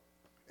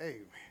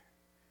Amen.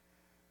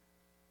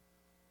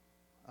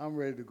 I'm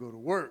ready to go to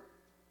work.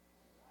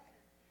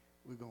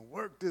 We're going to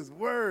work this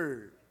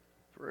word.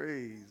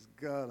 Praise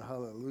God.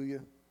 Hallelujah.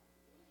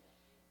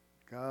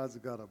 God's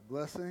got a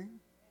blessing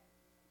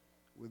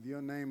with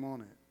your name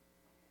on it.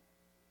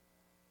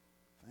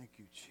 Thank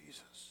you,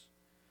 Jesus.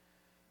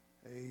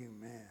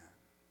 Amen.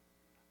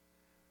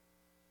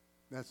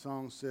 That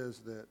song says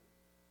that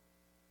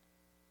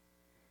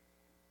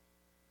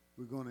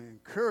we're going to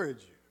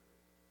encourage you.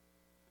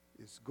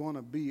 It's going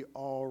to be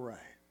all right.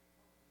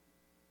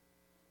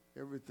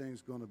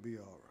 Everything's going to be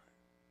all right.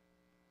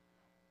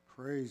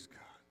 Praise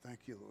God. Thank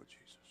you, Lord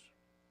Jesus.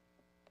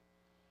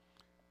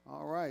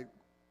 All right.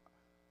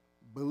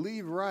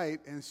 Believe right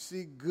and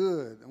see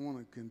good. I want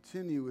to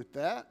continue with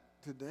that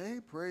today.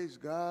 Praise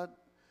God.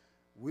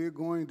 We're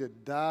going to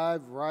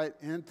dive right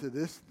into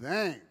this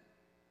thing.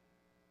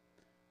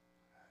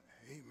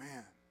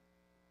 Amen.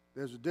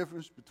 There's a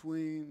difference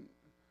between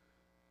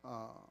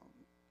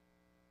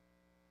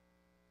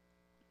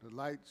the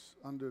lights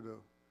under the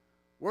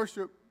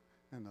worship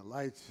and the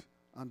lights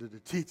under the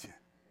teaching.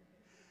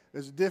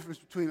 There's a difference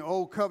between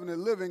old covenant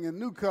living and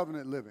new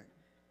covenant living.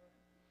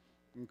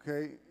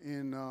 Okay?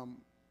 In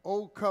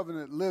old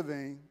covenant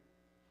living,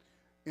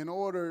 in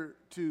order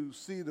to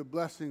see the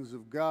blessings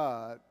of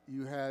God,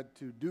 you had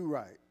to do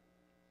right.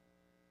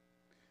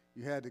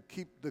 You had to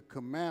keep the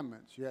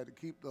commandments. You had to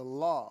keep the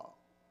law.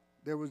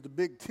 There was the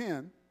Big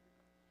Ten,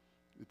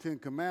 the Ten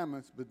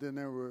Commandments, but then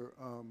there were,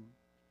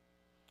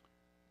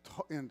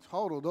 in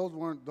total, those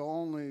weren't the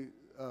only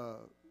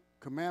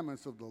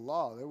commandments of the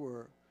law. There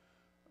were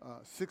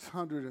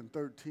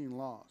 613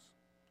 laws.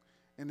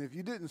 And if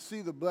you didn't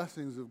see the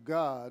blessings of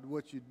God,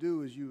 what you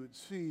do is you would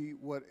see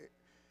what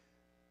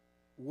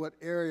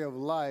area of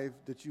life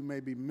that you may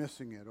be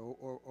missing it,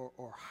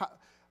 or how,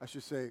 I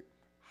should say,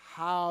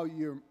 how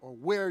you're, or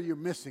where you're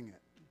missing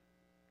it.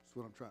 That's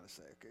what I'm trying to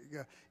say. Okay,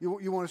 yeah.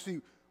 You want to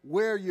see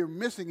where you're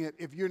missing it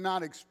if you're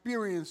not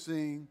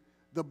experiencing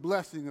the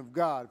blessing of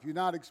God, if you're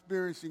not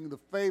experiencing the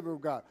favor of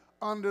God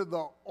under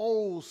the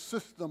old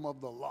system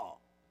of the law.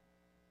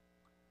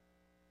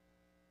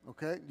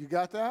 Okay, you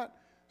got that?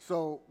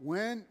 So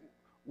when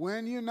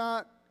you're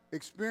not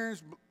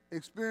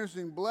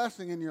experiencing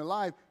blessing in your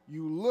life,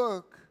 you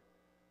look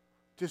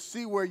to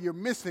see where you're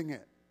missing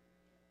it.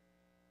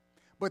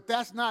 But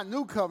that's not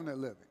new covenant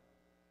living.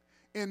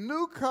 In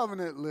new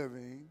covenant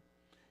living,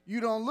 you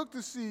don't look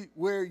to see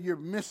where you're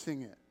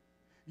missing it.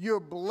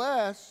 You're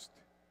blessed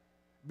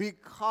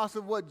because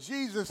of what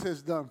Jesus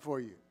has done for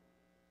you.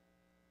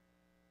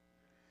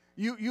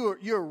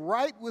 You're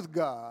right with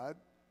God.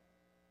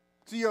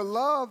 See, your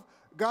love,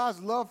 God's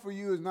love for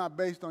you is not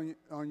based on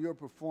your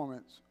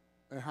performance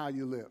and how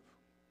you live.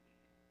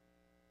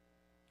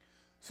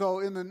 So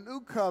in the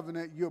new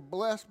covenant, you're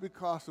blessed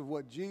because of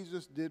what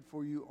Jesus did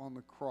for you on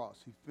the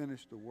cross. He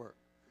finished the work.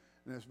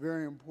 And that's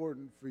very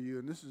important for you.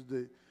 And this is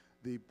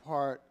the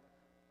part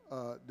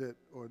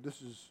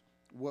this is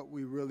what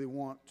we really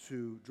want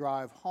to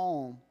drive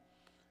home.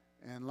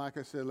 And like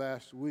I said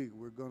last week,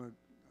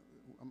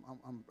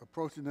 I'm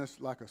approaching this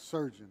like a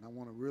surgeon. I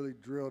want to really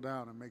drill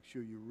down and make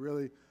sure you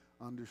really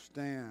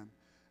understand.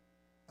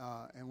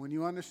 And when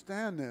you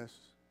understand this,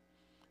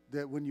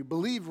 that when you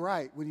believe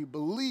right, when you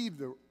believe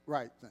the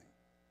right thing.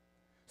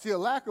 See, a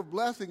lack of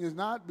blessing is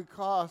not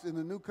because, in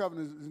the new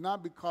covenant, is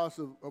not because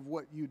of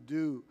what you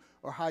do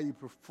or how you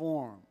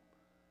perform.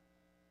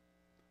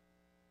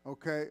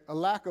 Okay? A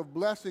lack of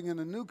blessing in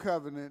the new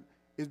covenant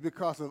is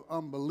because of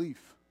unbelief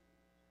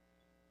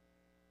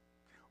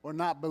or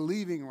not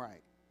believing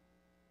right.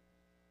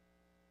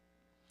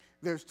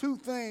 There's two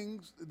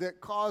things that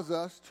cause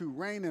us to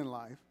reign in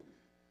life.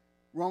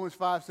 Romans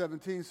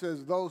 5:17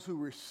 says, those who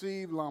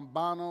receive,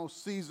 lambano,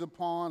 seize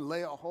upon,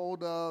 lay a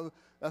hold of.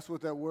 That's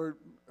what that word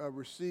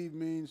receive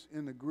means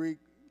in the Greek,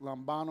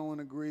 lambano in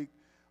the Greek.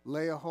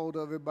 Lay a hold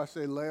of. Everybody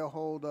say lay a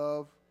hold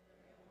of.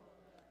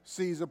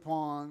 Seize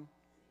upon.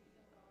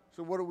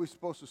 So what are we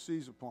supposed to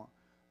seize upon?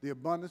 The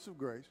abundance of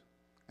grace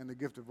and the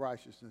gift of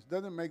righteousness.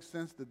 Doesn't it make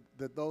sense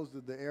that those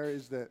are the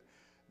areas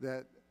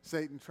that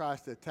Satan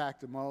tries to attack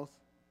the most?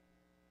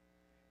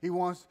 He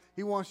wants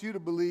you to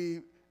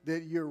believe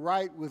that you're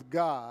right with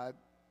God,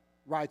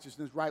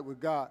 righteousness, right with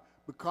God,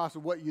 because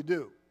of what you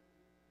do.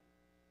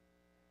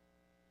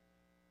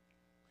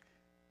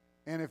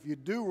 And if you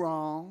do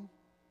wrong,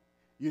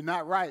 you're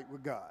not right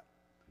with God.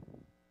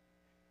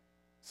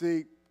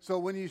 See, so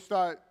when you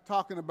start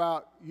talking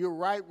about you're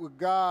right with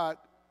God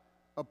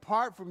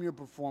apart from your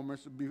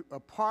performance,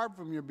 apart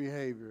from your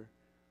behavior,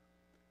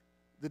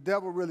 the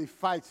devil really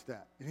fights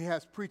that. And he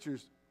has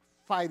preachers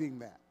fighting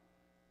that.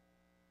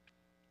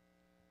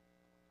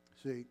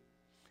 See?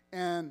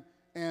 And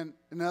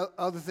the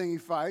other thing he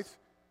fights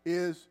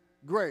is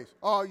grace.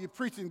 Oh, you're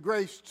preaching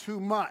grace too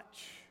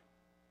much.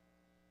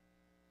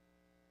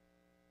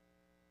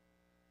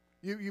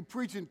 You're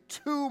preaching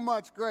too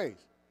much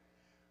grace.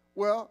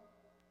 Well,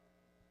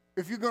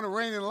 if you're going to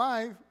reign in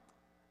life,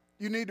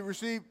 you need to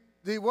receive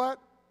the what?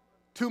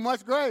 Too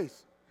much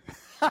grace.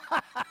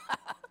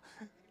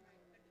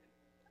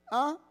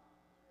 Huh?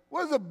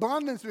 What does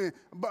abundance mean?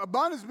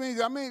 Abundance means,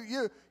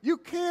 you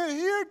can't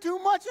hear too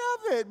much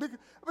of it.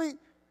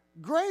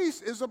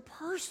 Grace is a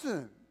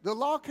person. The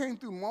law came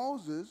through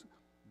Moses.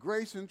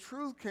 Grace and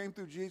truth came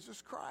through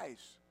Jesus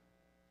Christ.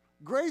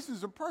 Grace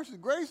is a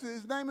person.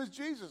 His name is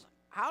Jesus.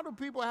 How do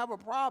people have a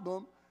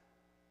problem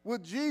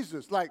with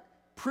Jesus? Like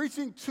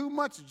preaching too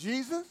much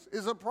Jesus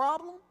is a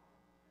problem?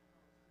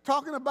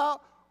 Talking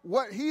about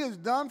what he has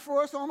done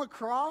for us on the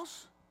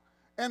cross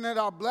and that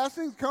our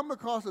blessings come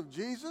because of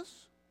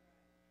Jesus?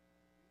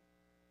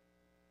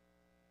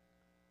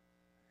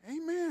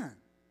 Amen.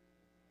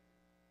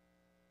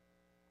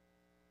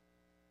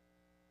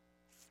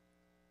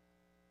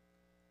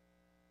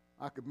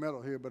 I could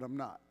meddle here, but I'm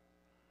not.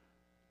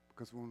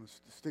 Because we want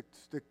to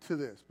stick to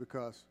this,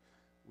 because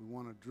we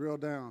want to drill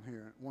down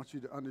here. I want you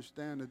to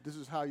understand that this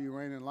is how you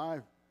reign in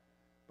life,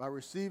 by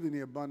receiving the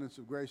abundance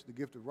of grace and the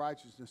gift of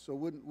righteousness. So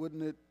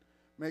wouldn't it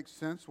make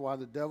sense why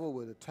the devil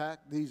would attack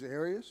these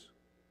areas?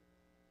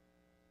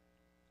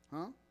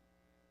 Huh?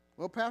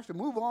 Well, Pastor,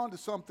 move on to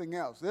something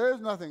else. There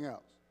is nothing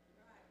else.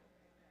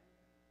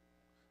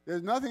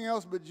 There's nothing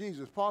else but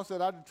Jesus. Paul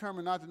said, I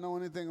determined not to know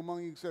anything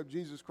among you except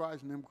Jesus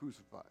Christ and him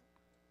crucified.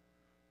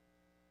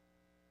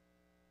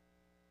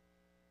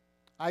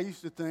 I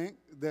used to think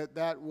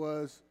that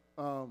was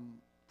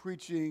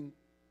preaching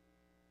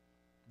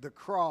the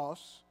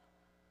cross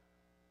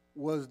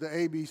was the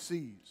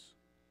ABCs.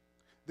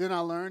 Then I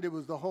learned it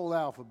was the whole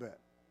alphabet.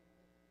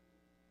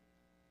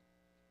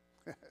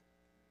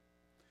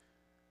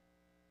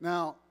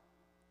 Now,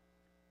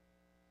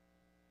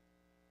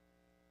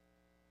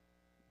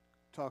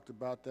 talked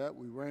about that.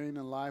 We reign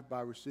in life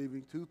by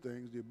receiving two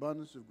things, the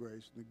abundance of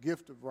grace and the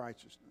gift of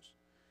righteousness.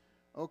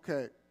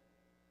 Okay.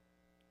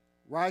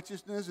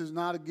 Righteousness is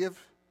not a gift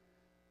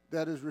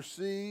that is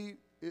received,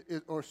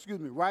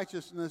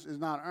 righteousness is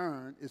not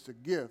earned, it's a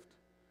gift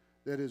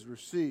that is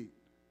received.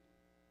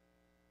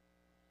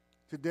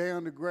 Today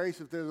under grace,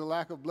 if there's a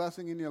lack of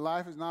blessing in your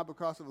life, it's not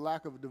because of a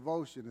lack of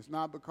devotion. It's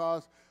not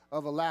because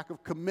of a lack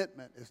of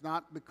commitment. It's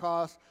not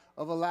because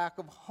of a lack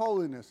of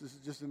holiness. This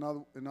is just in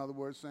other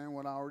words saying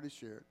what I already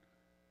shared.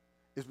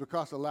 It's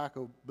because of lack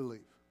of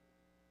belief.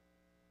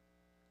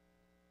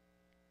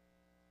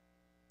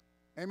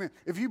 Amen.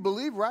 If you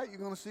believe right, you're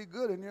going to see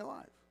good in your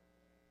life.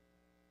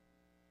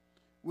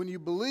 When you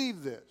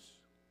believe this,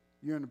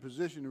 you're in a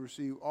position to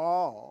receive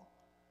all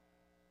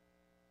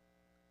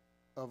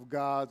of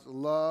God's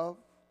love,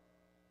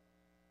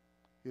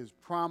 his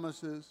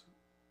promises,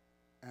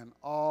 and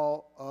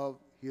all of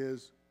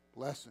his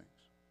blessings.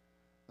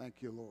 Thank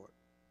you, Lord.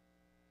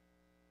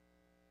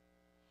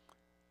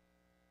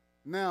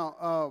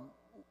 Now,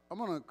 I'm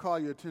going to call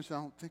your attention. I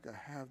don't think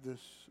I have this.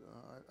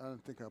 I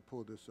don't think I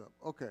pulled this up.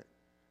 Okay.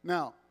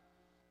 Now,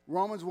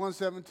 Romans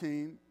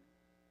 1:17,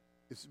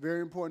 it's very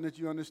important that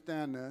you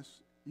understand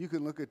this. You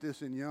can look at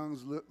this in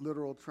Young's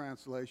literal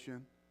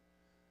translation.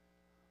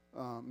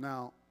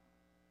 Now,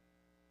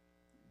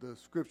 the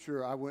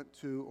scripture I went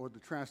to, or the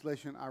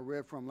translation I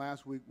read from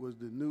last week, was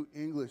the New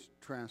English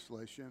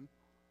translation,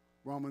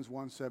 Romans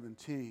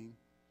 1:17.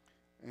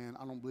 And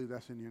I don't believe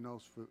that's in your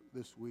notes for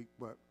this week,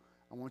 but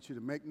I want you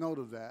to make note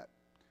of that.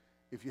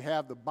 If you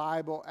have the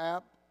Bible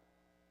app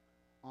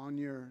on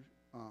your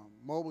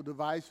mobile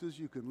devices,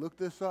 you can look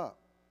this up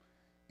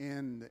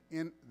in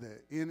the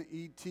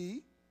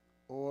NET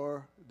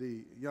or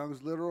the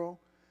Young's Literal,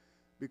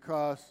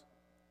 because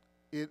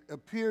it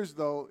appears,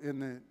 though, in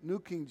the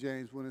New King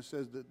James, when it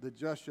says that the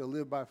just shall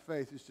live by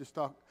faith, it's just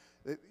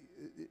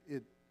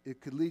it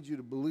could lead you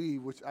to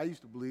believe, which I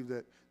used to believe,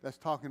 that that's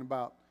talking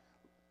about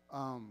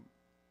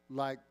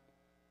like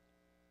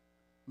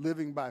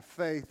living by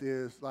faith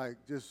is like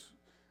just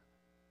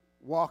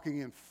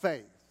walking in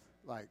faith,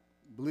 like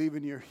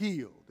believing you're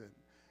healed.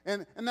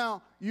 And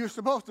now you're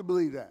supposed to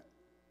believe that.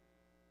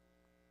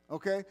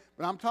 Okay?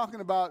 But I'm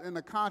talking about in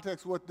the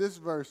context what this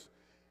verse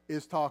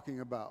is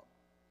talking about.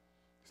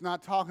 It's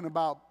not talking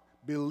about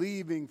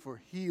believing for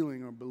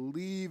healing or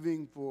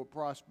believing for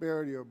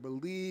prosperity or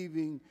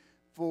believing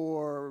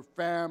for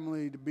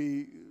family to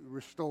be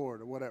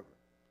restored or whatever.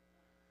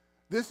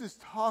 This is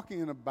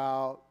talking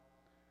about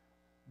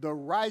the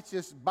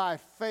righteous by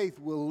faith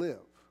will live.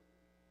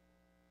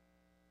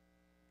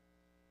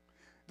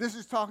 This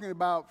is talking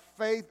about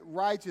faith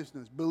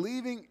righteousness,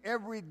 believing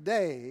every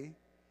day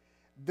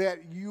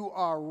that you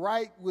are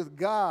right with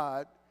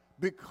God,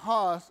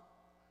 because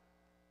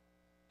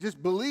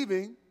just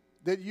believing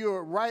that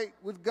you're right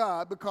with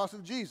God because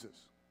of Jesus.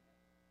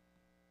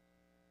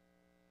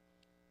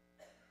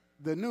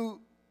 The New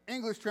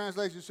English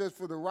translation says,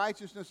 for the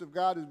righteousness of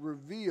God is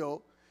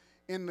revealed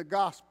in the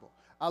gospel.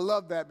 I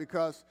love that,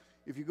 because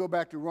if you go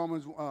back to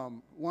Romans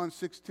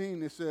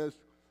 1:16, it says,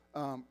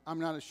 I'm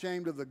not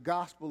ashamed of the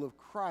gospel of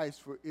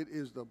Christ, for it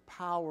is the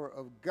power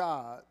of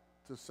God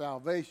to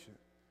salvation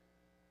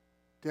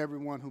to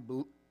everyone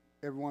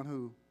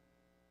who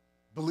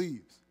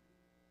believes.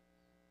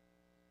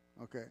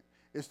 Okay?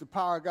 It's the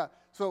power of God.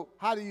 So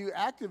how do you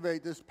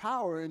activate this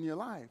power in your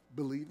life?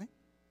 Believing.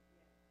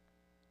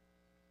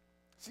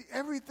 See,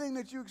 everything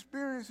that you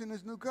experience in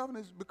this new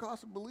covenant is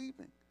because of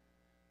believing.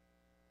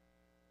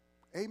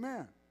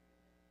 Amen.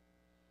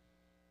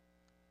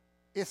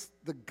 It's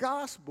the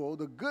gospel,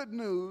 the good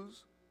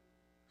news.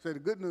 Say the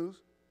good news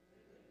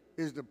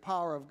is the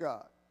power of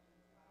God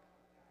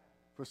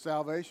for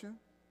salvation,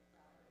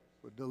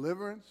 for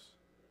deliverance,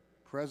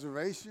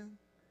 preservation,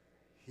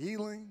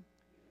 healing,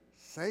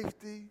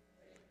 safety,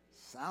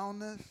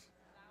 soundness,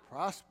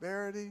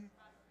 prosperity.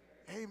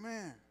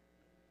 Amen.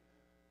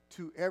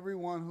 To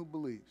everyone who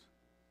believes.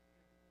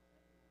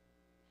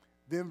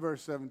 Then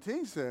verse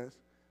 17 says,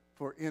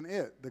 for in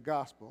it, the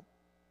gospel,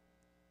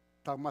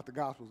 talking about the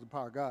gospel is the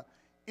power of God,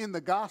 in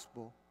the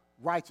gospel,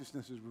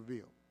 righteousness is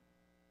revealed.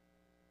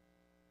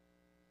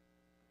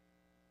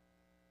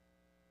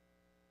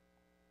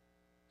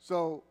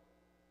 So,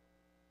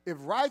 if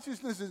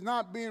righteousness is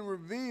not being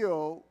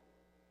revealed,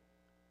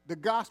 the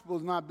gospel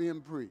is not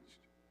being preached.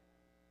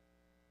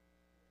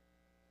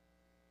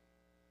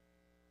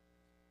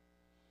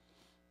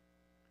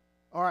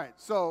 All right,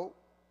 so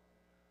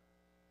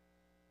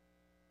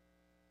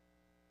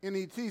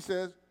NET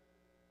says,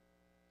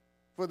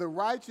 for the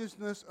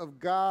righteousness of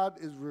God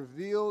is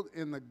revealed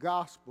in the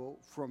gospel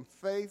from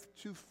faith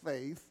to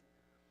faith,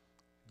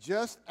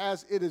 just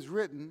as it is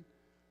written,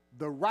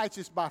 the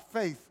righteous by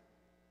faith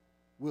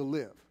will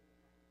live.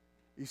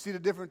 You see the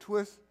different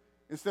twist?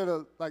 Instead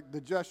of like the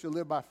just shall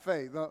live by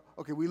faith.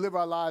 Okay, we live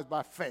our lives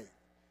by faith.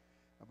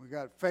 And we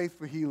got faith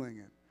for healing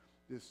and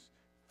just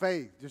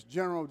faith, just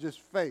general, just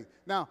faith.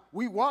 Now,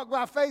 we walk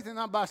by faith and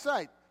not by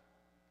sight.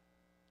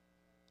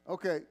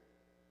 Okay,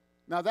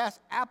 now that's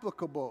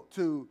applicable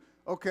to,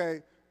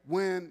 okay,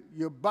 when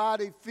your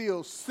body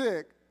feels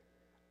sick,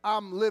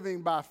 I'm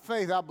living by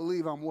faith, I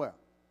believe I'm well.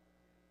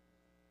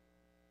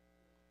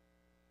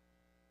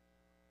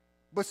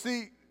 But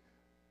see,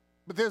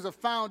 but there's a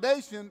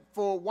foundation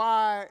for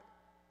why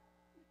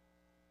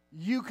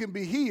you can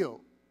be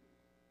healed.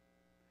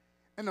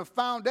 And the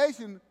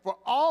foundation for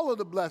all of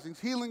the blessings,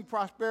 healing,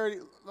 prosperity,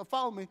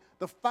 follow me,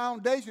 the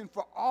foundation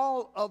for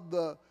all of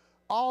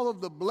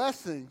the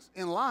blessings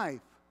in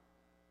life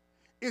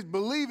is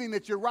believing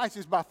that you're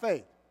righteous by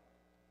faith.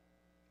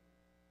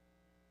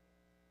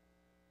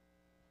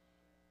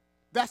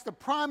 That's the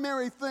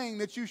primary thing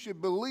that you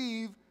should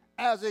believe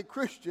as a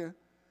Christian,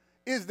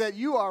 is that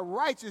you are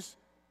righteous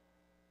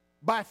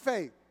by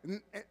faith.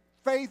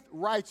 Faith,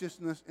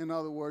 righteousness, in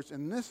other words,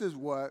 and this is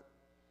what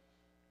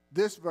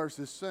this verse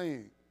is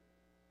saying.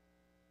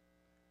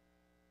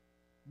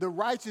 The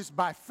righteous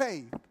by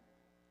faith,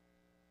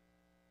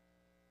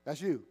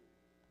 that's you,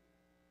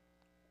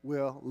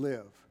 will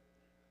live.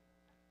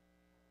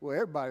 Well,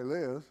 everybody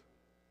lives.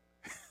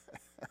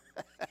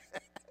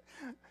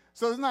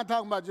 So it's not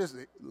talking about just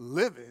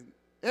living.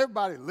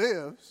 Everybody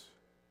lives.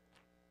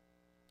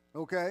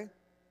 Okay?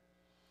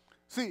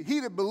 See, he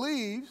that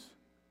believes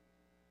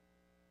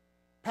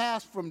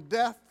passed from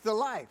death to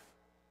life.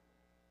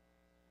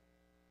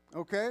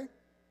 Okay?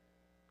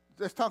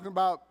 That's talking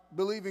about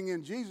believing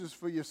in Jesus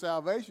for your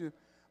salvation.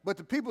 But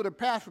the people that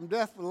pass from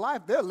death to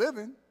life, they're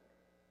living.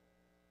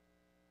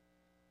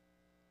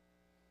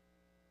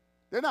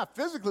 They're not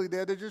physically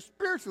dead, they're just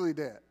spiritually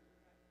dead.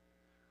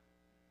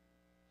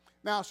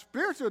 Now,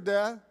 spiritual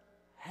death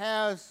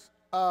has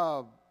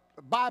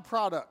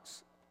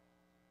byproducts.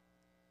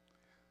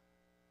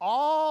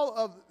 All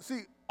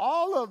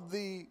of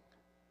the,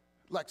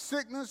 like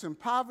sickness and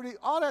poverty,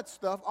 all that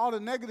stuff, all the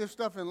negative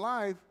stuff in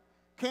life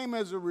came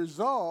as a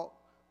result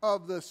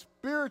of the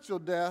spiritual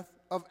death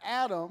of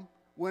Adam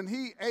when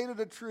he ate of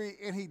the tree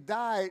and he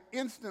died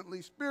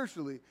instantly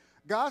spiritually.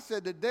 God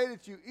said, the day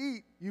that you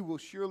eat, you will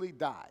surely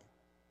die.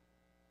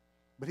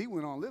 But he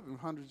went on living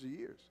hundreds of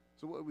years.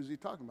 So what was he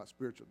talking about?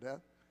 Spiritual death.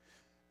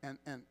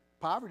 And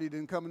poverty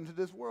didn't come into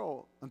this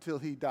world until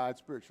he died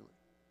spiritually.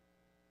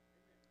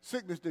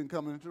 Sickness didn't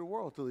come into the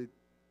world until he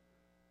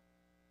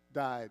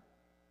died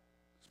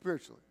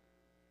spiritually.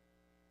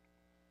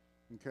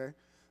 Okay?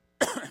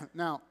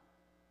 Now,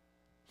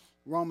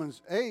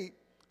 Romans 8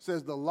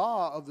 says the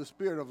law of the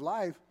Spirit of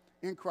life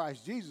in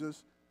Christ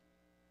Jesus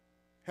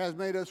has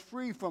made us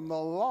free from the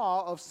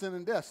law of sin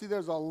and death. See,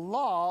 there's a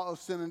law of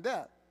sin and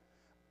death.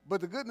 But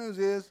the good news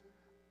is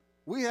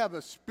we have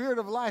a spirit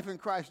of life in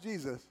Christ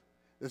Jesus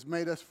that's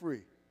made us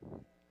free.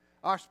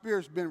 Our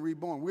spirit's been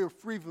reborn. We're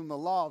free from the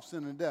law of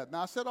sin and death.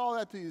 Now, I said all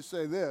that to you to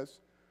say this,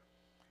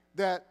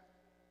 that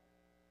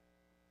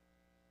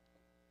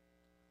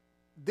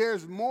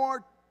there's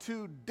more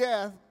to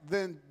death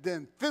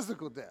than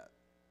physical death.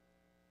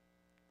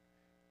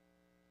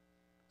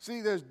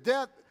 See, there's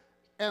death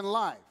and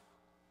life.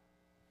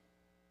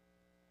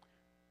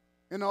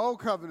 In the Old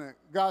Covenant,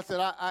 God said,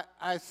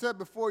 I set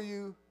before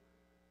you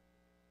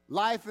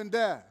life and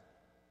death,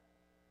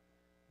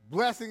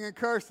 blessing and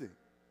cursing.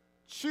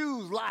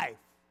 Choose life.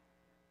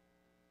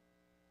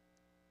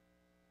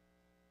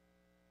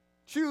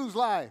 Choose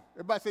life.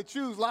 Everybody say,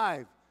 choose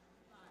life.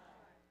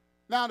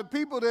 Now, the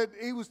people that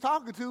he was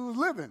talking to was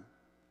living.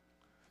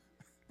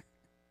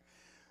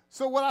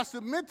 So what I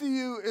submit to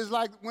you is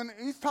like when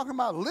he's talking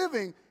about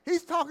living,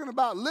 he's talking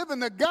about living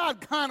the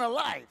God kind of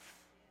life.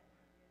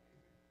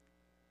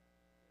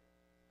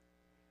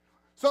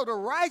 So the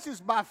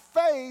righteous by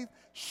faith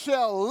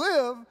shall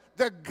live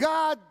the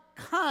God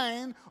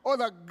kind or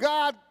the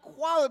God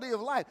quality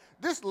of life.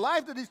 This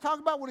life that he's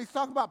talking about when he's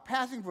talking about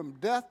passing from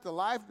death to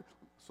life.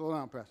 Slow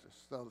down, Pastor.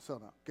 Slow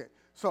down. Okay.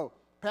 So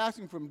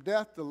passing from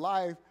death to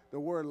life, the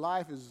word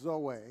life is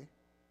zoe.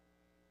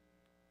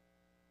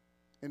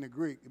 In the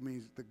Greek, it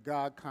means the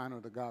God kind or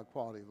the God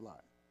quality of life.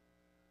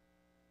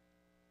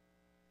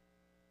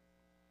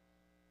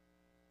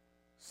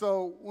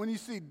 So when you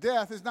see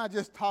death, it's not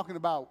just talking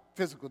about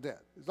physical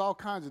death. There's all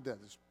kinds of death.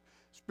 It's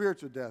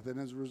spiritual death. And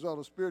as a result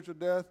of spiritual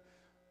death,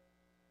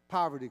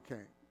 poverty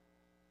came.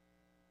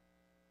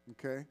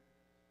 Okay?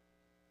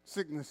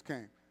 Sickness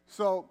came.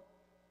 So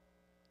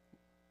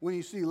when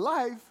you see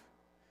life,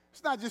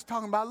 it's not just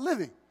talking about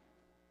living.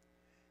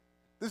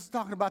 This is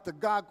talking about the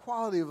God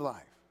quality of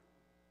life.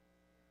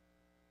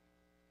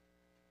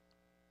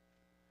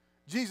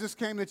 Jesus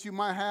came that you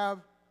might have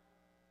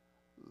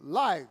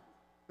life.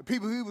 The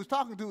people he was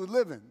talking to was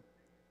living.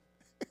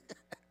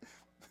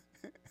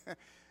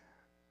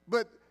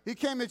 But he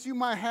came that you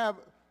might have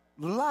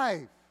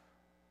life.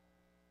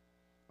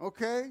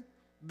 Okay?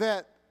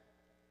 That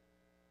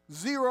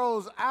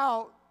zeroes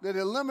out, that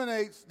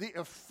eliminates the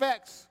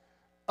effects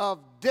of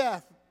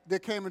death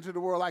that came into the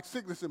world, like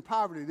sickness and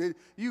poverty. That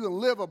you can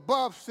live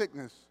above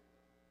sickness,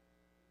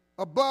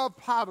 above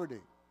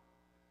poverty.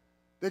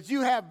 That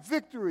you have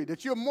victory,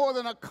 that you're more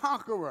than a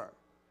conqueror.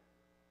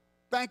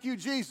 Thank you,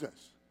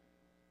 Jesus.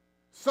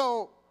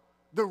 So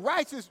the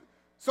righteous,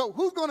 so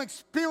who's going to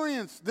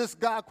experience this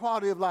God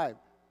quality of life?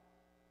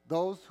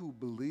 Those who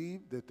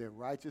believe that they're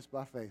righteous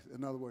by faith.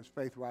 In other words,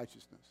 faith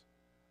righteousness.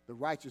 The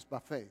righteous by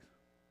faith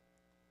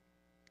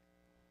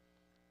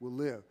will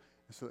live.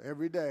 And so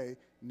every day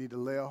you need to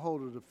lay a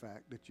hold of the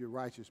fact that you're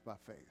righteous by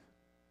faith.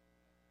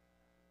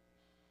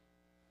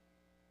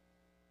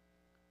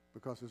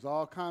 Because there's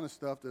all kind of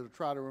stuff that'll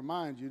try to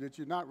remind you that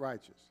you're not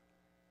righteous.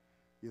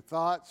 Your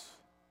thoughts,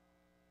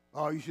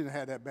 oh, you shouldn't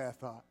have had that bad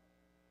thought.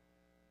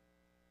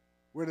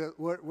 Where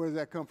does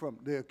that come from?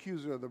 The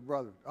accuser of the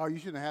brother. Oh, you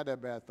shouldn't have had that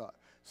bad thought.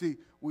 See,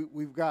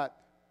 we've got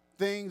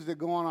things that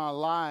go on in our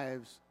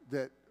lives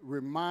that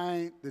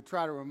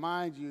try to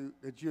remind you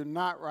that you're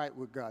not right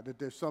with God, that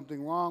there's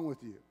something wrong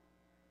with you.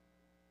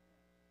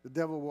 The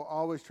devil will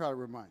always try to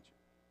remind you.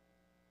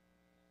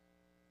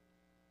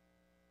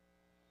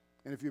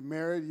 And if you're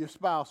married, your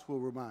spouse will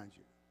remind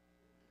you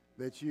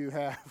that you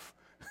have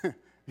you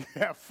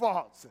have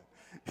faults,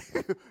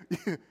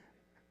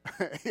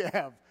 you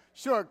have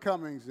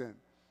shortcomings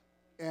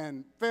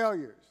and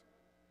failures.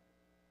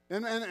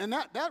 And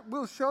that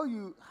will show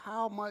you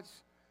how much,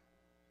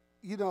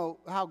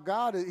 how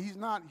God is. He's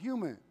not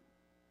human.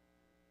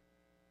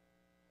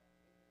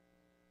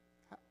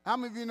 How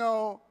many of you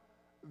know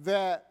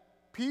that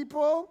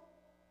people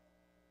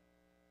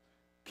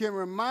can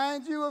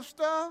remind you of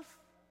stuff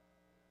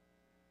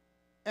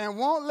and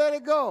won't let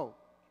it go?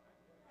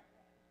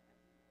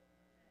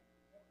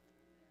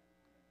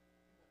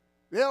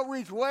 They'll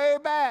reach way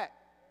back.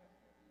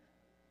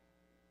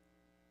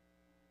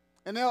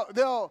 And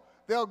they'll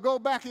go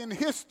back in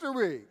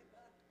history.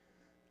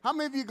 How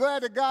many of you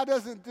glad that God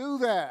doesn't do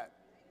that?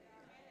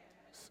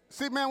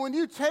 See, man, when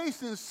you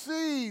taste and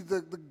see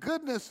the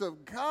goodness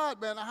of God,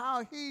 man,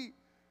 how he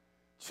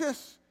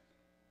just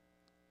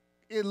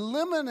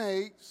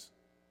eliminates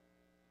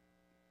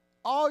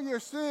all your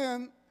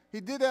sin. He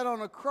did that on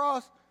the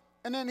cross,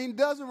 and then he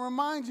doesn't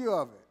remind you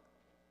of it.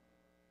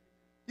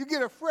 You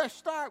get a fresh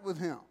start with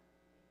him.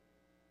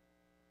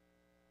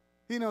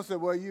 He don't say,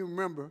 well, you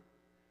remember.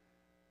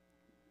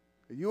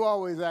 You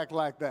always act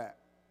like that.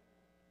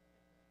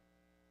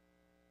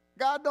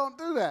 God don't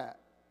do that.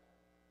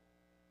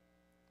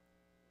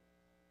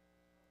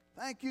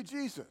 Thank you,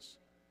 Jesus.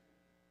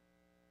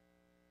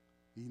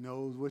 He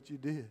knows what you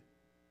did.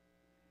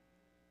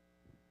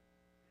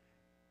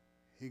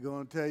 He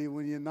going to tell you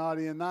when you're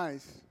naughty and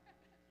nice.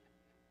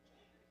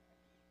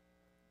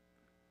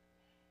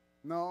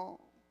 No.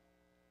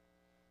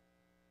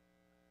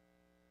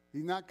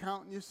 He's not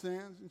counting your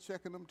sins and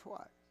checking them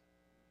twice.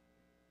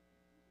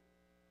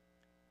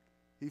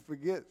 He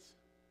forgets.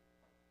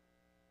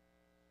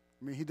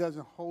 I mean, he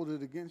doesn't hold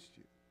it against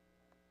you.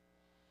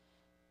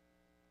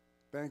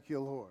 Thank you,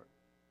 Lord.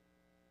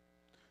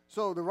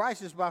 So the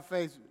righteous by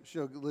faith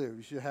shall live.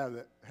 You should have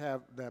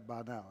that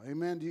by now.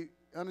 Amen. Do you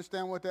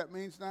understand what that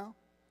means now?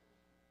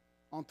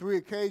 On 3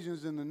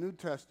 occasions in the New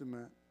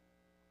Testament,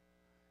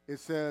 it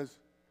says,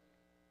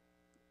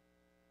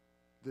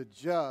 the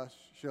just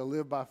shall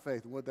live by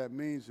faith. And what that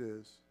means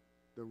is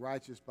the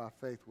righteous by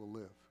faith will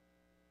live.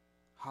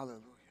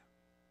 Hallelujah.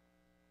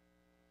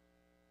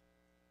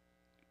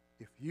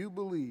 If you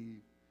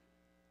believe,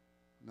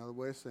 another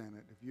way of saying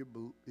it,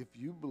 if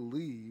you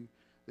believe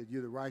that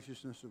you're the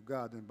righteousness of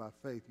God, then by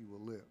faith you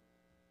will live.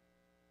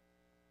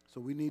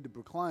 So we need to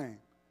proclaim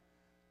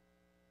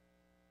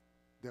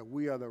that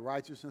we are the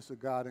righteousness of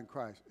God in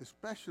Christ,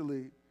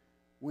 especially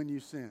when you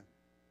sin.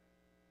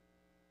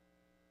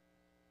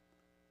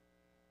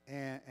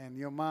 And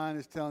your mind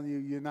is telling you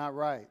you're not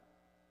right.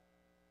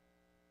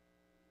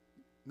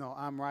 No,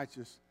 I'm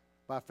righteous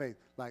by faith.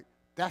 Like,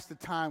 That's the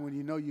time when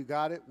you know you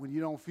got it, when you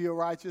don't feel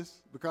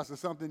righteous because of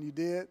something you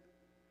did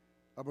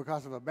or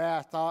because of a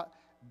bad thought.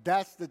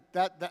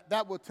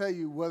 That will tell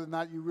you whether or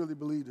not you really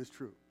believe it's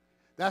true.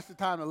 That's the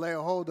time to lay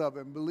a hold of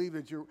it and believe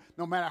that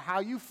no matter how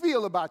you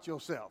feel about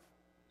yourself,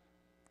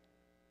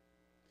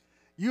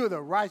 you're the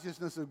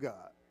righteousness of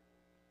God.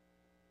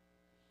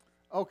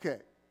 Okay.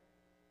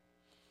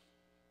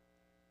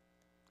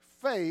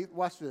 Faith,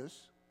 watch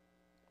this.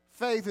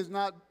 Faith is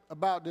not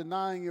about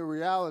denying your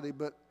reality,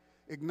 but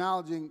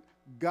acknowledging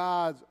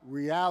God's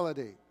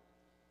reality.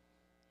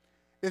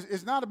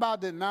 It's not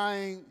about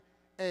denying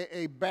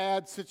a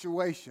bad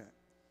situation.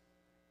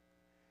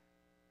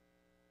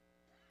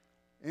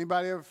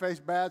 Anybody ever face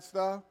bad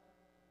stuff?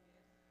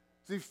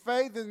 See,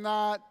 faith is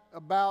not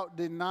about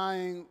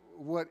denying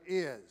what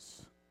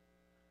is.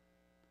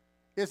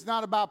 It's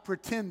not about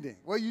pretending.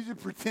 Well, you're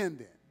just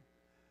pretending.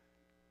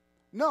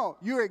 No,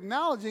 you're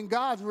acknowledging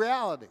God's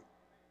reality.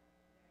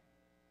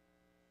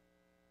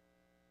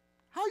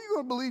 How are you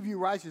going to believe you're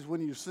righteous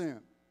when you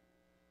sin?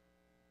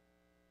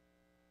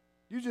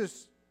 You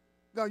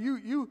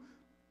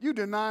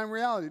denying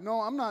reality.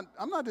 No, I'm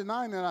not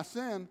denying that I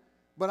sin,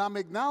 but I'm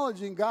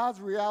acknowledging God's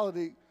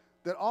reality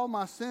that all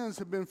my sins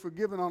have been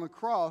forgiven on the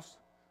cross.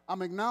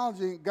 I'm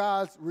acknowledging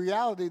God's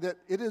reality that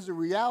it is a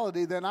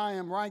reality that I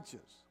am righteous.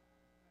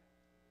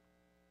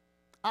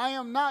 I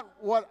am not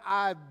what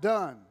I've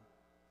done.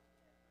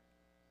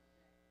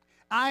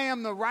 I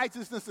am the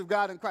righteousness of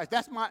God in Christ.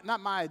 That's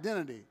not my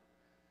identity.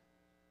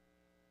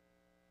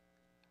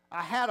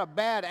 I had a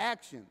bad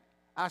action.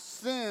 I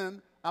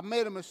sinned. I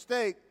made a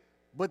mistake,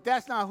 but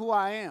that's not who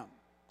I am.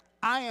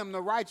 I am the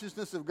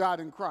righteousness of God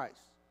in Christ.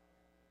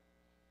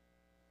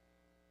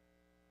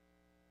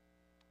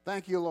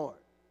 Thank you, Lord.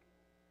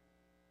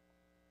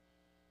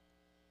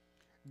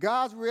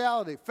 God's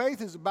reality.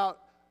 Faith is about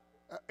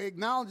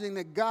acknowledging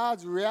that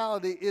God's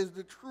reality is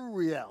the true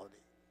reality,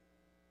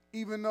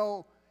 even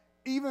though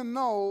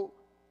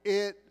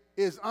it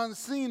is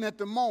unseen at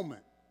the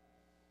moment.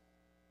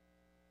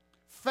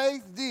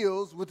 Faith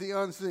deals with the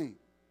unseen.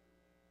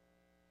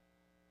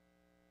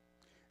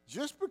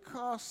 Just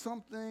because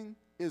something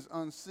is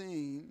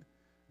unseen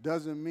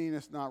doesn't mean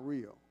it's not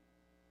real.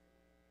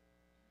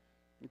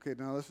 Okay,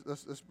 now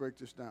let's break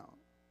this down.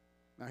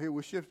 Now here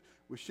we're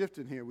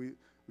shifting here. We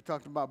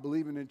talked about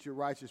believing that you're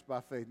righteous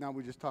by faith. Now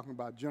we're just talking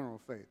about general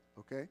faith,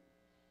 okay?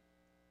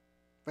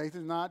 Faith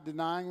is not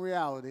denying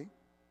reality.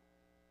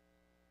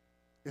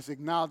 It's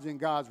acknowledging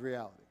God's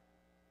reality.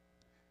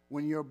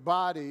 When your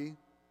body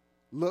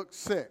looks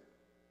sick,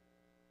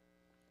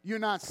 you're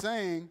not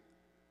saying,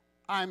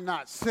 I'm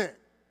not sick.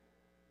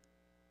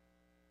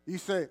 You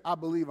say, I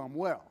believe I'm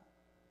well.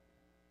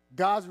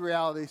 God's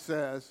reality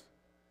says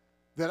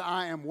that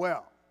I am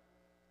well.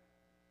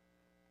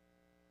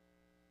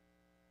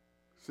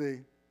 See?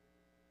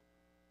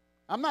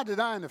 I'm not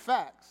denying the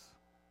facts,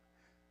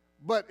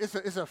 but it's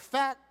a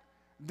fact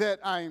that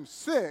I am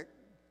sick,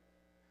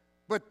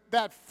 but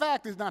that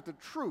fact is not the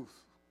truth.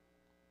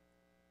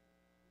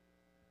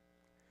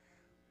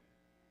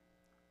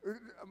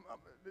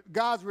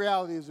 God's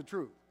reality is the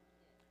truth.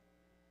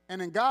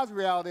 And in God's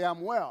reality,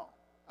 I'm well.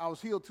 I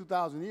was healed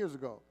 2,000 years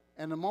ago.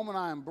 And the moment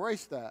I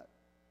embraced that,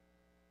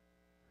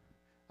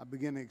 I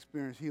began to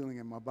experience healing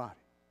in my body.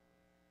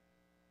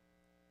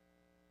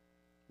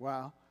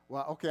 Wow.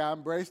 Well, okay, I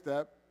embraced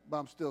that, but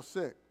I'm still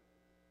sick.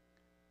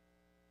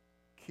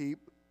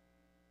 Keep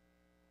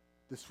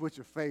the switch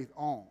of faith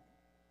on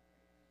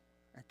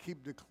and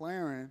keep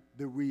declaring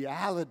the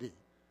reality.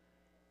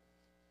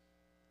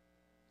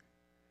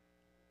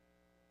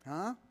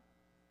 Huh?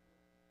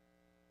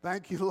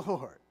 Thank you,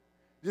 Lord.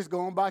 Just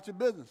go on about your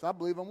business. I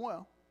believe I'm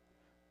well.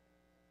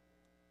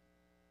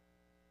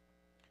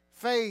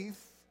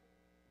 Faith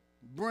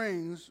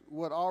brings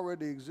what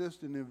already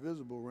exists in the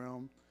invisible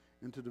realm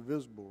into the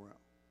visible realm.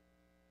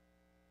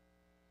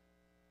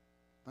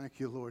 Thank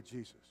you, Lord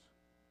Jesus.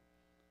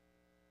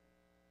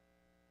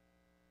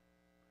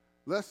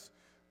 Let's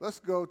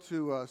go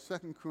to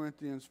 2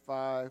 Corinthians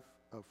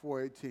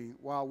 4:18.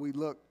 While we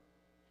look,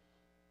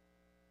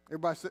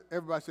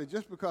 everybody say,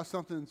 just because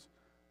something's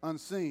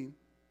unseen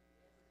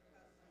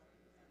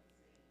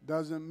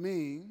doesn't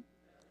mean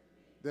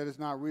that it's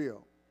not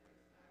real.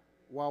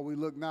 While we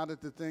look not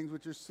at the things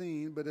which are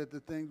seen, but at the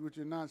things which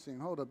are not seen.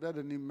 Hold up, that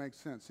doesn't even make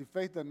sense. See,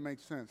 faith doesn't make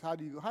sense. How are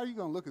you going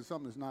to look at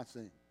something that's not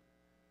seen?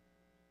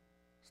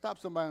 Stop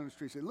somebody on the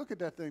street and say, look at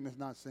that thing that's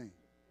not seen.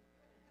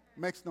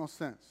 Makes no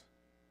sense.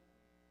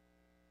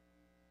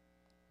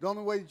 There's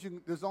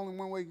only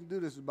one way you can do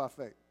this is by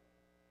faith.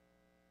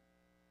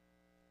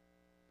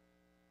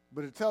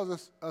 But it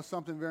tells us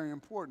something very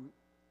important.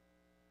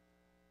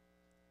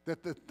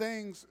 That the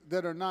things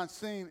that are not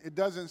seen, it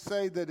doesn't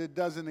say that it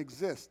doesn't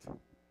exist.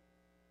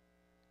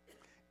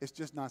 It's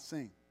just not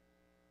seen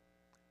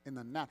in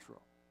the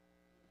natural.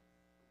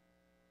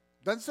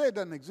 Doesn't say it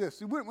doesn't exist.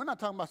 See, we're not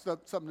talking about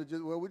something that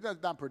just, well, we're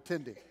just not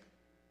pretending.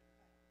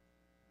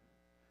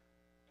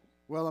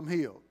 Well, I'm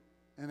healed.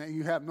 And then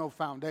you have no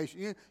foundation.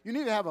 You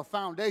need to have a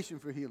foundation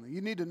for healing. You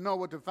need to know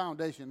what the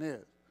foundation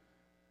is.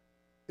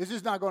 It's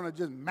just not going to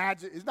just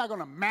magic. It's not going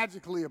to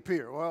magically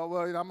appear. Well,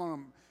 I'm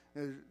going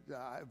to,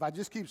 if I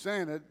just keep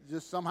saying it,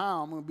 just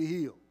somehow I'm going to be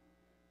healed.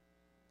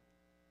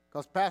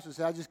 Because pastor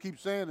said, I just keep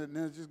saying it, and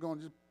then it's just going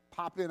to just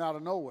pop in out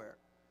of nowhere.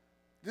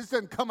 This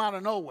doesn't come out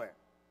of nowhere.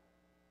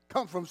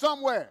 Come from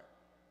somewhere.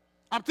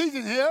 I'm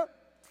teaching here.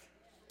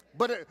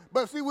 But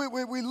see, we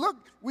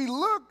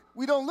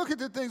don't look at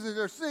the things that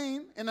are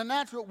seen in the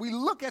natural. We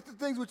look at the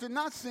things which are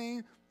not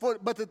seen,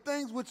 but the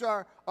things which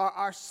are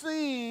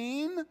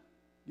seen,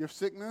 your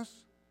sickness,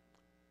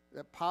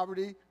 that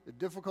poverty, the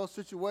difficult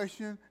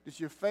situation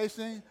that you're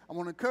facing. I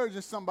want to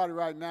encourage somebody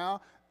right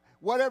now.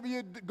 Whatever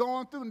you're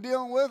going through and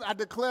dealing with, I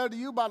declare to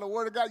you by the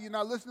word of God, you're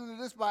not listening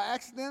to this by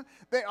accident.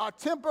 They are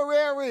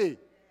temporary,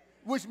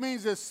 which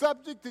means they're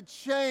subject to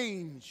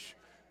change.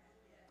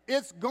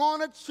 It's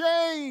going to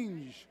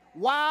change.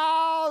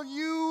 While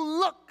you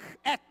look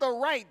at the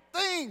right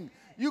thing,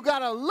 you got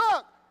to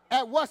look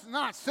at what's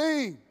not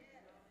seen.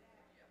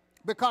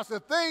 Because the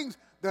things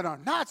that are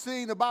not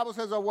seen, the Bible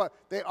says, are what?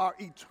 They are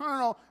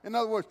eternal. In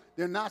other words,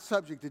 they're not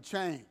subject to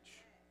change.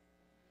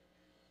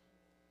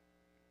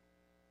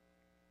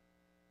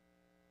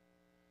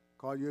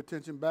 Call your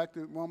attention back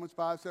to Romans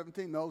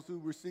 5:17. Those who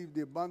receive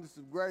the abundance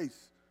of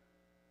grace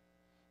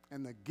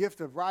and the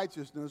gift of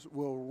righteousness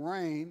will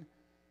reign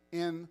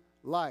in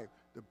life.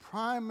 The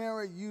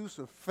primary use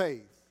of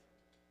faith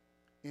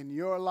in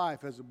your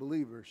life as a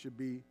believer should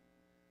be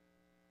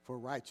for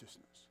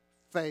righteousness.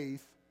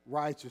 Faith,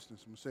 righteousness.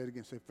 I'm going to say it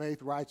again. Say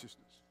faith,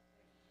 righteousness.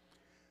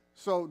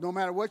 So no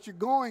matter what you're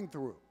going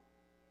through,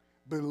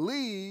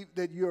 believe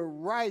that you're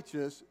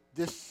righteous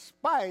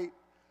despite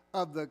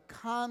of the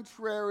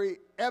contrary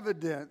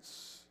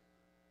evidence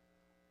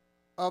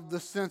of the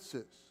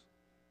senses.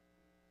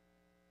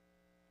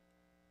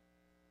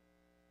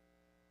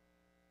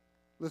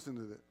 Listen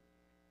to this.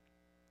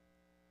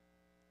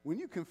 When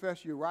you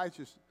confess you're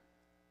righteous,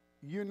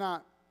 you're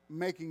not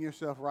making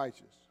yourself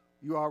righteous.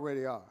 You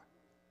already are.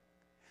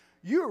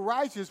 You're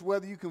righteous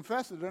whether you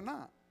confess it or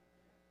not.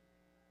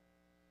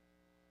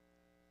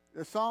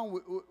 The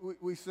song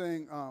we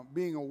sing,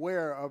 being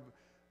aware of,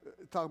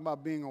 talking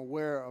about being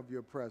aware of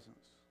your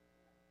presence.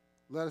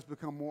 Let us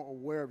become more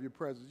aware of your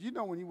presence. You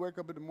know when you wake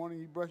up in the morning,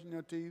 you brushing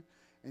your teeth,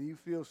 and you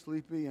feel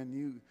sleepy, and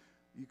you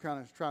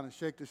kind of trying to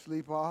shake the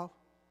sleep off?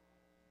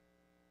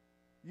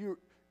 You're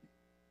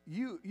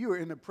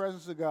in the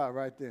presence of God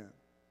right then.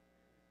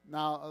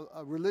 Now,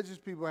 religious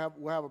people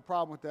will have a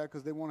problem with that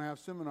because they want to have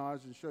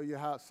seminars and show you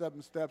how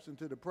 7 steps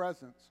into the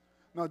presence.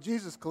 No,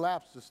 Jesus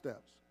collapsed the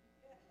steps.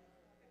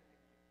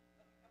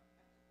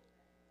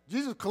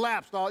 Jesus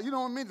collapsed all. You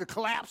know what I mean? To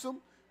collapse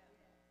them.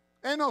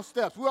 Ain't no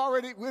steps.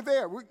 We're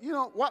there.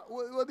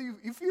 Whether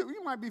you feel,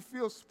 you might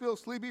feel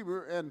sleepy,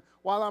 and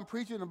while I'm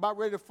preaching, about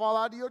ready to fall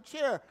out of your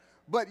chair,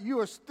 but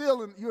you're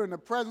in the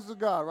presence of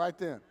God right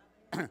then.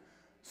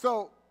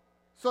 So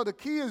the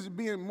key is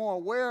being more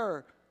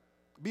aware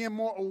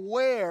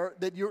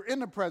that you're in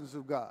the presence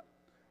of God.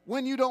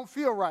 When you don't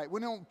feel right,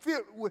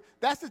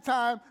 that's the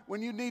time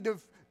when you need to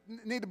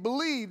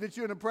believe that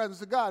you're in the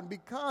presence of God and be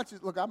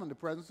conscious. Look, I'm in the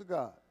presence of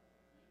God.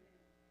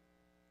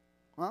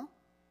 Huh?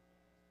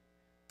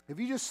 If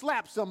you just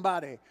slap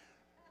somebody,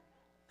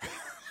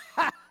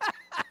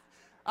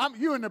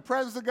 you're in the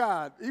presence of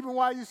God, even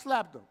while you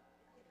slapped them.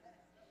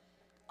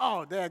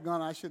 Oh,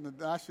 daggone, I shouldn't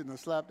have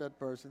slapped that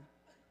person.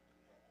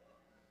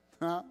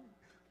 Huh?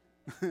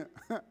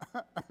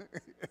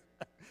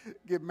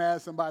 Get mad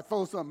at somebody,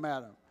 throw something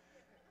at them.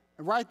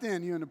 And right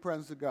then, you're in the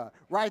presence of God.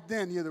 Right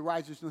then, you're the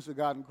righteousness of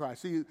God in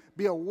Christ. So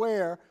be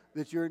aware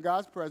that you're in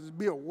God's presence.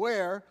 Be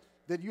aware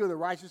that you're the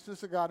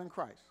righteousness of God in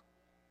Christ.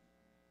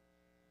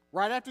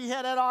 Right after you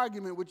had that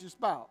argument with your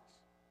spouse.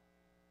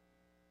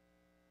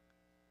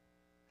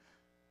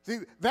 See,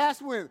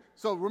 that's when,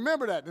 so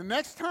remember that. The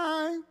next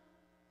time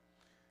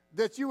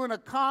that you're in a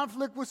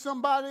conflict with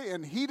somebody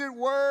and heated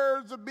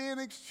words are being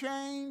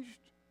exchanged,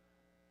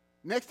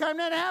 next time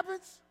that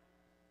happens,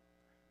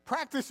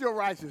 practice your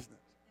righteousness.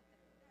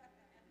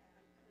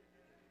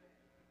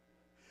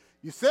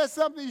 You said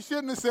something you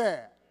shouldn't have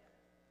said.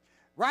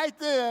 Right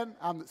then,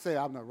 I'm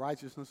the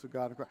righteousness of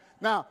God in Christ.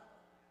 Now,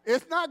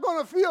 it's not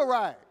going to feel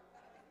right.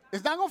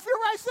 It's not going to feel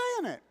right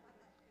saying it.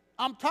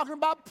 I'm talking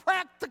about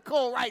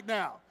practical right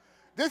now.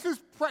 This is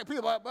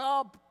people are,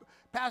 well,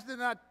 Pastor,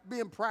 not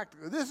being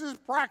practical. This is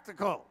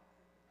practical.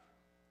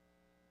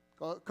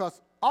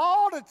 Because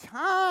all the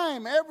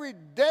time, every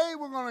day,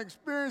 we're going to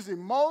experience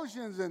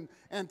emotions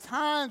and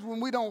times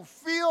when we don't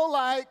feel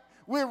like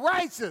we're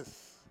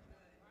righteous.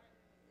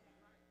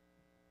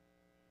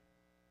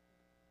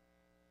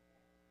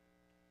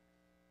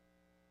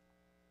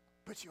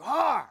 But you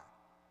are.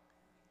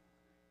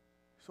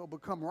 So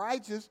become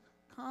righteous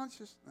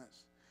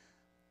consciousness.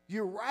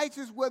 You're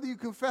righteous whether you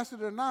confess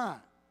it or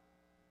not.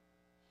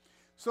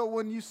 So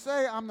when you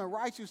say, I'm the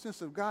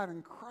righteousness of God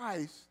in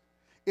Christ,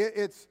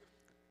 it's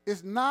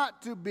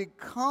not to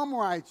become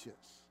righteous,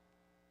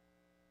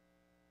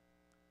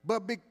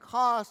 but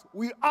because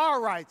we are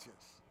righteous.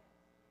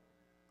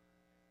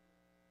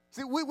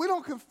 See, we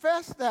don't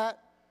confess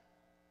that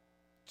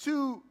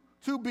to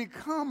to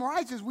become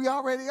righteous. We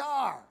already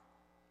are.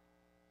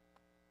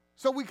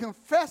 So we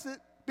confess it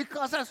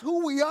because that's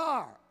who we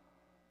are.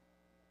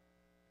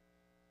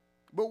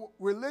 But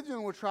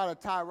religion will try to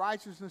tie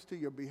righteousness to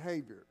your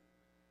behavior.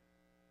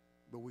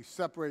 But we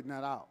separating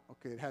that out.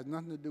 Okay, it has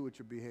nothing to do with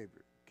your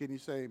behavior. Can you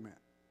say amen?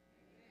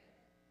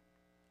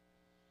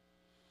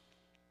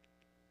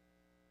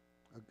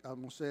 I'm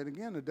going to say it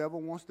again. The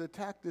devil wants to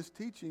attack this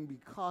teaching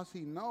because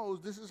he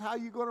knows this is how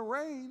you're going to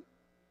reign.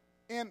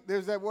 And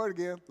there's that word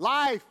again,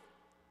 life.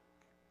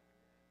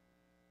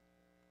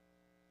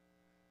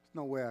 There's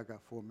no way I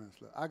got 4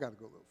 minutes left. I got to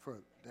go a little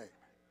further today.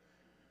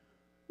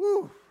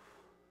 Woo.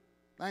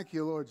 Thank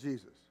you, Lord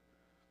Jesus.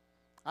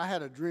 I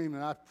had a dream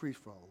that I've preached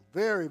for a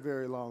very,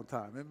 very long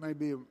time. It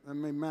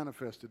may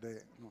manifest today.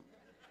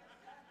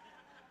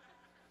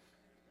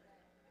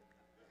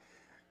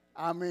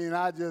 I mean,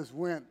 I just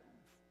went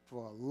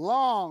for a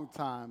long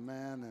time,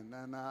 man,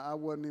 and I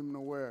wasn't even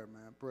aware,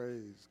 man.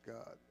 Praise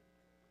God.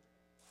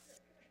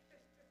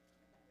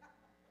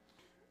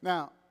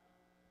 Now,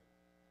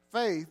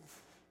 faith.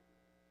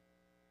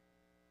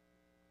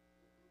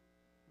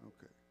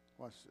 Okay,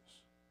 watch this.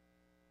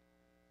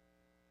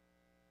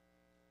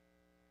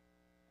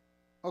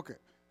 Okay,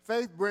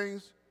 faith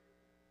brings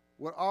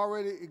what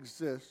already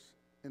exists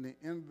in the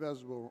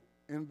invisible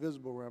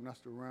realm, that's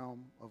the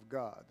realm of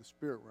God, the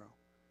spirit realm,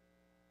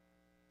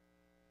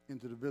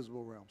 into the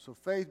visible realm. So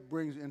faith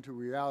brings into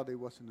reality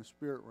what's in the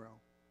spirit realm,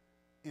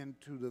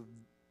 into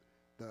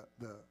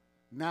the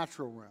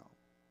natural realm.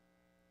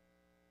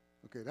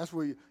 Okay, that's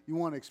where you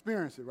want to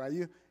experience it, right?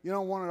 You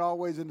don't want it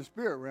always in the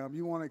spirit realm.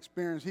 You want to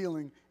experience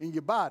healing in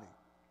your body.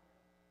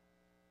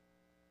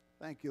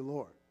 Thank you,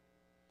 Lord.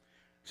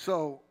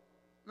 So,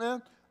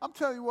 man, I'm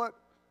telling you what,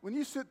 when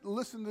you sit and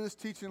listen to this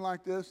teaching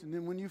like this, and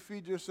then when you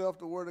feed yourself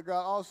the Word of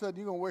God, all of a sudden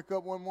you're going to wake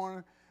up one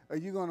morning, or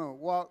you're going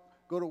to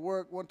go to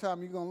work one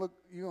time, you're going to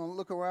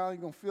look around,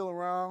 you're going to feel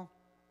around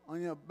on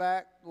your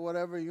back or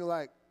whatever, and you're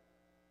like,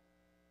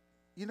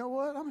 you know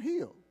what, I'm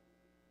healed.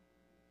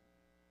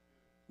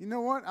 You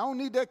know what, I don't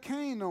need that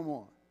cane no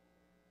more.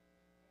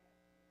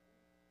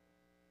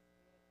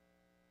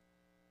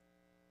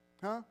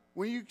 Huh?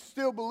 When you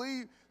still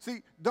believe,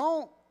 see,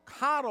 don't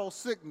coddle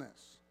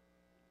sickness.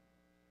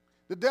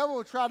 The devil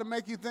will try to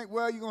make you think,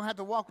 well, you're going to have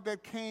to walk with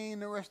that cane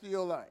the rest of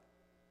your life.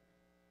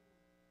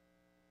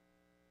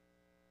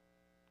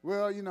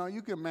 Well,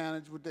 you can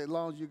manage with that as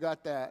long as you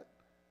got that.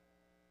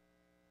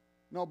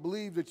 No,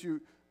 believe that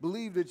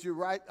you're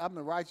right. I'm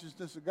the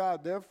righteousness of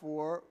God.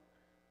 Therefore,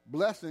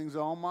 blessings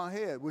are on my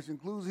head, which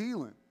includes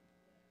healing.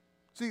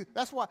 See,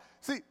 that's why.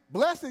 See,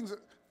 blessings.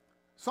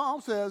 I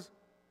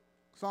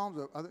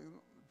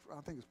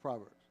think it's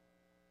Proverbs.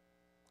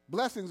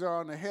 Blessings are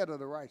on the head of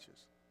the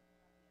righteous.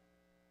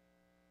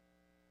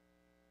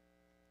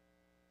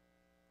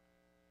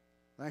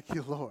 Thank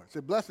you, Lord. Say,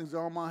 blessings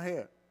are on my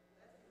head.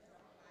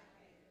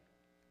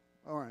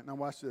 All right, now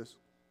watch this.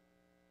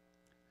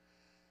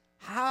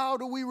 How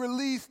do we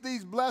release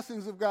these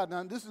blessings of God?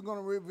 Now, this is going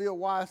to reveal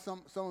why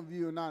some of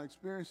you are not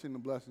experiencing the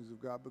blessings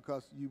of God,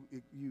 because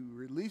you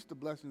release the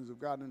blessings of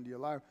God into your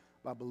life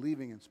by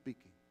believing and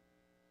speaking.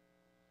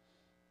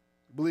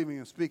 Believing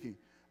and speaking.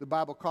 The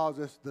Bible calls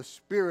this the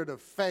spirit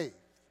of faith.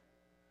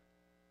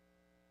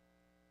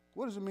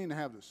 What does it mean to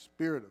have the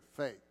spirit of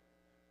faith?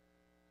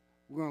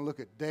 We're going to look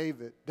at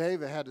David.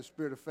 David had the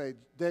spirit of faith.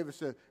 David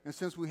said, and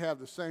since we have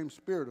the same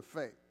spirit of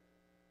faith.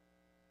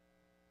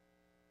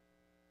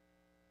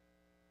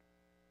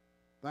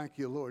 Thank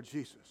you, Lord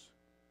Jesus.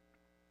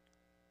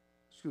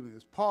 Excuse me,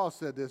 Paul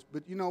said this,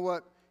 but you know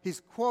what? He's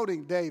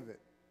quoting David.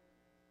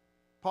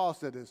 Paul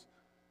said this.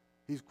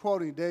 He's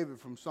quoting David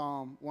from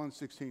Psalm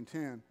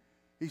 116:10.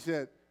 He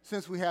said,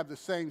 since we have the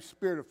same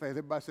spirit of faith,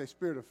 everybody say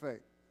spirit of faith.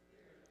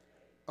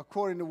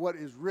 According to what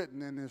is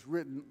written, and is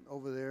written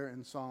over there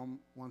in Psalm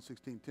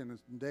 116:10,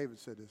 and David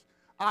said this,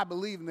 I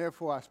believe and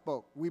therefore I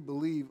spoke. We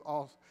believe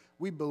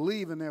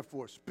and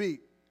therefore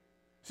speak.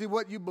 See,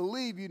 what you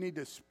believe, you need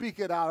to speak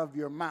it out of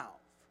your mouth.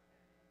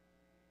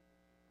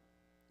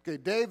 Okay,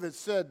 David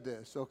said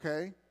this,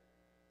 okay?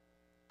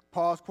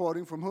 Paul's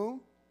quoting from who?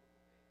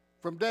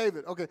 From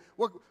David. Okay,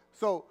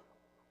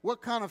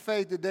 what kind of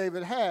faith did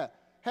David have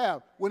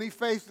when he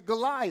faced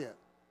Goliath?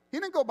 He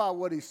didn't go by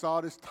what he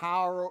saw, this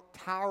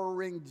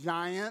towering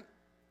giant.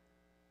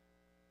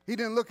 He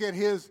didn't look at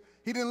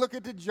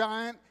the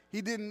giant.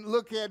 He didn't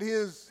look at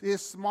his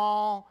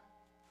small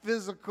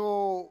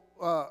physical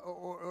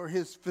or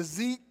his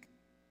physique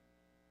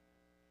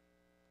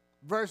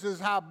versus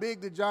how big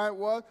the giant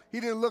was. He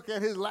didn't look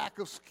at his lack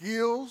of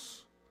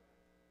skills.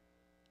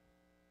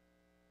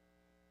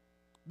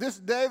 This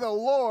day the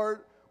Lord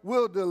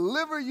will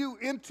deliver you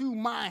into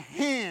my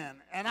hand,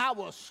 and I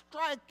will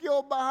strike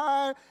your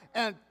behind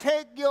and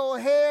take your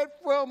head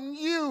from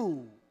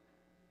you.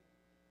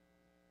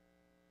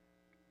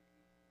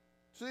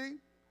 See?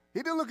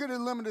 He didn't look at his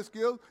limited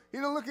skills. He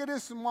didn't look at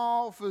his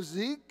small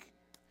physique.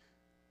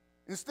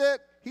 Instead,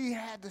 he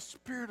had the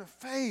spirit of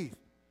faith,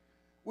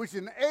 which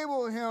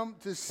enabled him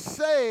to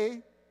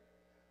say,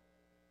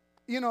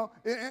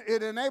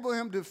 it enabled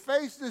him to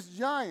face this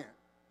giant.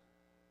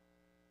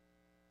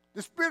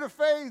 The spirit of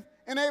faith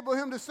enabled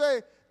him to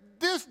say,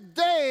 this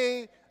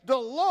day the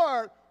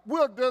Lord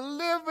will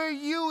deliver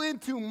you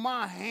into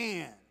my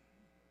hand.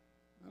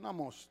 And I'm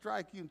going to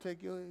strike you and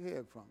take your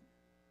head from you.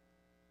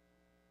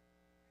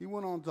 He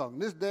went on talking.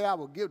 This day I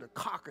will give the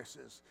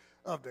carcasses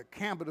of the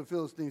camp of the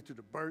Philistines to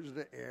the birds of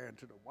the air and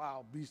to the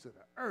wild beasts of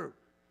the earth.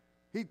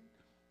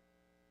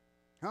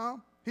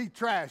 He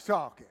trash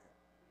talking.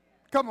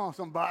 Come on,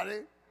 somebody.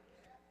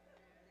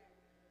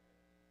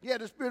 He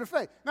had the spirit of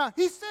faith. Now,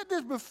 he said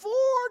this before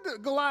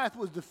Goliath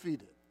was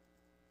defeated.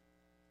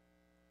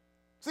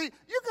 See,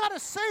 you got to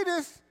say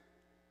this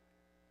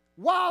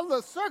while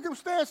the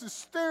circumstances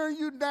staring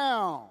you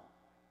down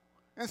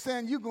and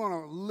saying you're going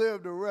to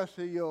live the rest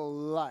of your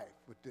life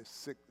with this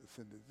sickness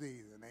and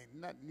disease and ain't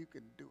nothing you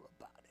can do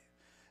about it.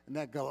 And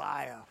that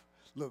Goliath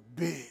looked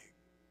big.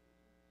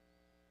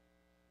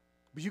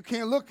 But you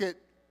can't look at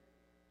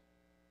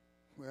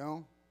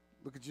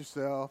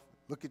yourself.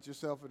 Look at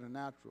yourself in the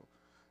natural.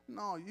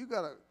 No, you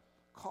got to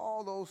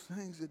call those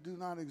things that do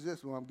not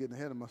exist. Well, I'm getting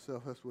ahead of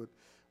myself. That's what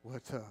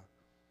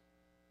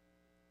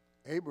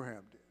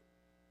Abraham did.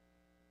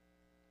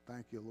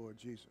 Thank you, Lord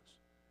Jesus.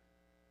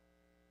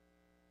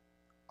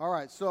 All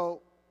right,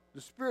 so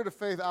the spirit of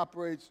faith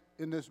operates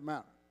in this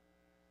manner.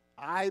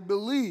 I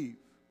believe,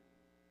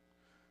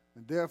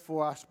 and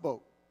therefore I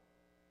spoke.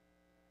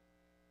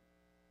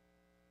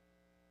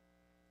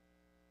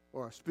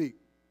 Or I speak.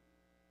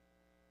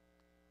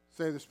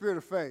 Say, the spirit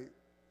of faith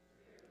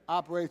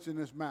operates in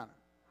this manner.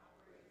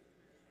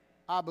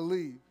 I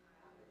believe,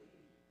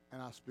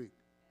 and I speak.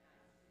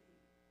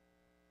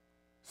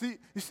 See,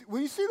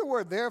 when you see the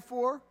word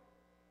therefore,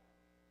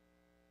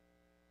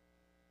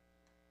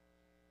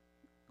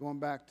 going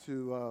back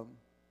to,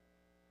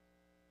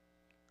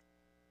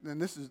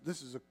 and this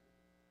is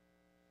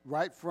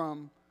right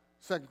from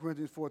 2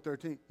 Corinthians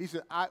 4:13. He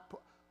said,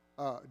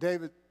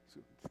 David,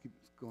 keep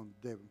going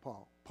to David and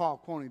Paul. Paul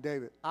quoting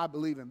David, I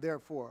believe and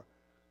therefore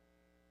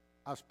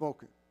I've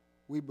spoken.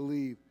 We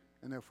believe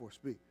and therefore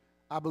speak.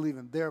 I believe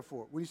and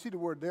therefore. When you see the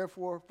word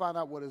therefore, find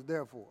out what it's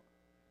there for.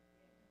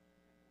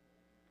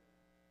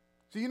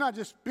 So you're not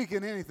just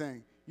speaking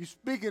anything. You're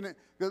speaking it,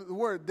 because the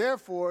word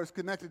therefore is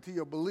connected to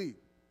your belief.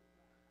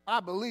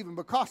 I believe, and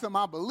because of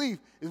my belief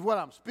is what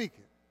I'm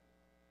speaking.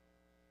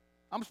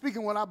 I'm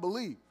speaking what I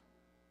believe.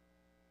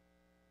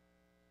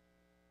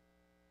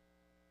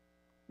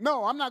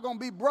 No, I'm not going to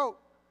be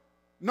broke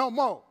no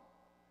more.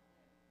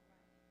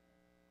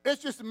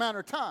 It's just a matter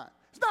of time.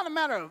 It's not a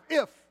matter of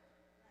if.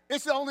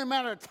 It's only a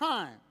matter of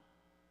time.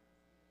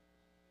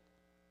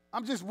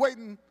 I'm just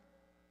waiting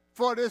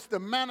for this to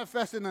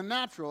manifest in the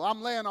natural.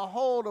 I'm laying a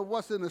hold of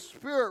what's in the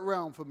spirit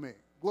realm for me.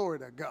 Glory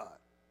to God.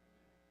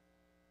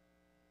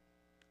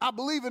 I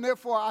believe and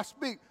therefore I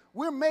speak.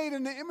 We're made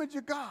in the image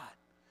of God.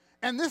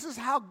 And this is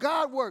how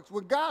God works.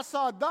 When God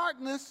saw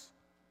darkness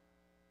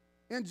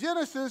in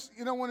Genesis,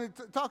 when it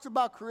talks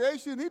about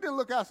creation, he didn't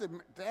look out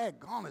and say,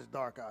 daggone, it's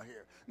dark out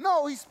here.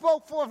 No, he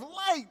spoke forth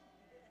light.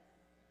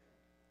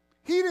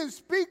 He didn't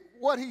speak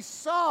what he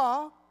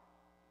saw,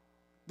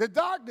 the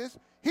darkness.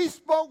 He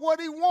spoke what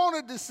he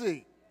wanted to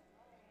see.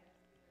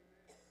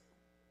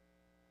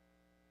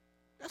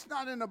 That's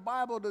not in the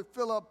Bible to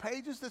fill up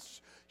pages. That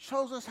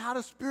shows us how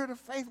the spirit of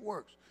faith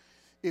works.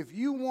 If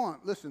you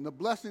want, listen, the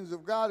blessings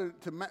of God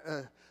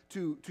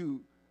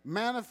to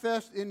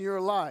manifest in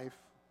your life,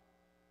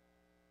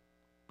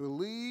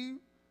 believe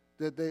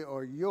that they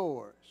are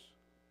yours.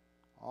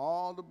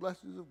 All the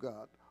blessings of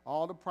God,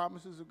 all the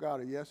promises of God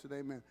are yes and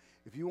amen.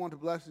 If you want the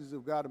blessings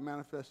of God to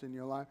manifest in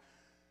your life,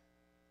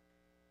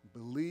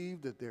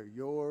 believe that they're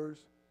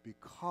yours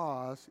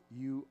because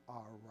you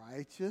are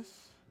righteous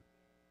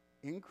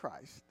in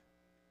Christ,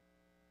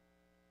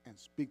 and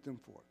speak them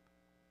forth.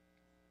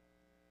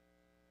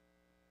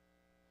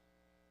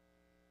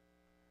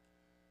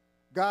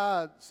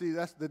 God, see,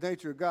 that's the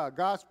nature of God.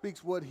 God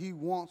speaks what he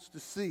wants to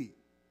see.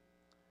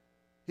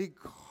 He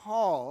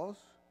calls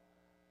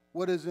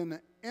what is in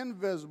the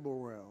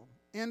invisible realm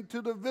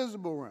into the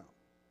visible realm.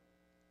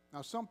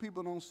 Now, some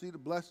people don't see the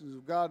blessings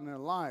of God in their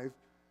life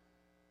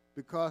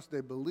because they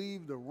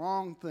believe the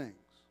wrong things.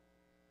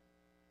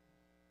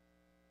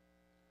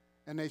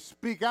 And they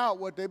speak out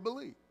what they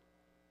believe.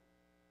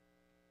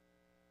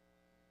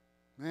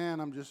 Man,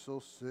 I'm just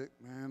so sick.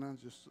 Man,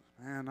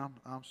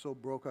 I'm so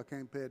broke I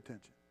can't pay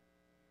attention.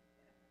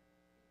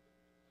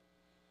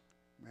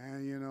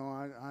 Man,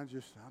 I'll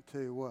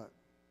tell you what.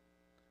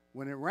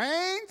 When it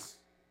rains,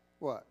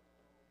 what?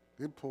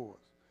 It pours.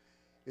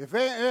 If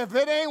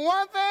it ain't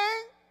one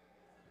thing,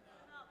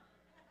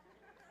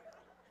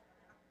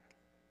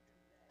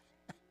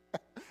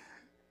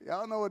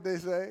 y'all know what they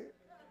say.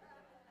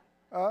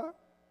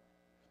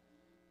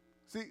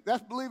 See,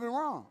 that's believing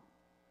wrong.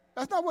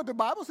 That's not what the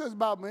Bible says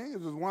about me.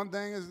 If there's one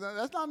thing,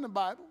 that's not in the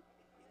Bible.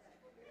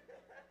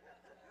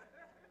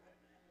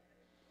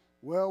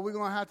 Well, we're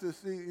going to have to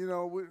see,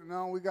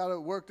 we got to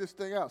work this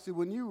thing out. See,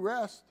 when you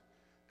rest,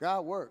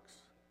 God works.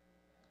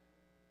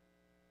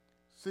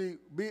 See,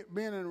 being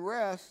in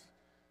rest,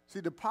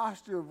 the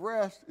posture of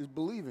rest is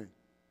believing.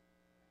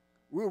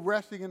 We're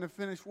resting in the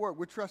finished work.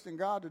 We're trusting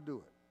God to do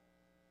it.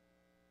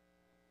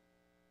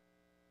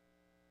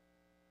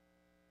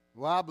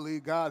 Well, I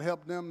believe God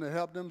helped them to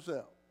help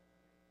themselves.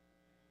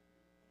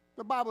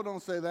 The Bible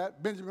don't say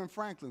that. Benjamin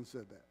Franklin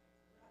said that.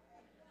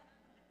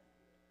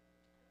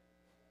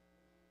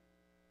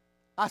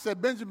 I said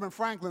Benjamin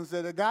Franklin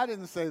said that. God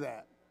didn't say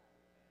that.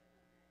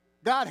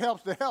 God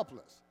helps the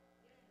helpless.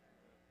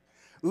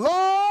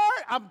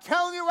 Lord, I'm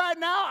telling you right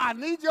now, I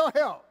need your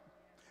help.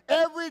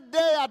 Every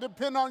day I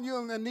depend on you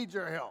and I need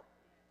your help.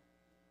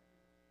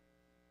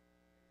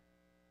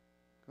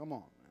 Come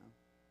on, man.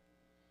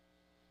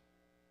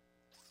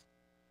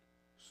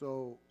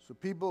 So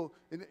people,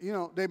 you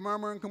know, they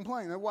murmur and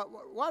complain.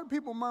 Why do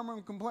people murmur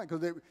and complain?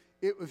 Because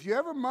if you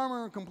ever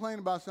murmur and complain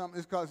about something,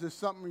 it's because it's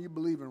something you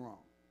believe in wrong.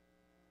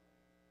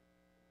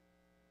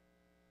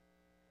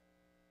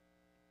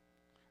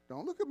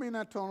 Don't look at me in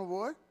that tone of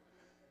voice.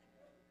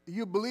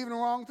 You believe in the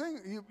wrong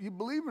thing. You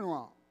believe in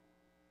wrong.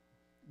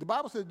 The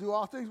Bible says do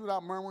all things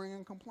without murmuring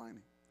and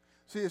complaining.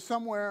 See, it's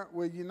somewhere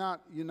where you're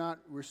not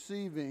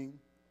receiving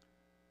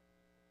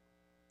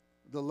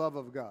the love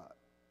of God.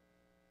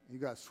 You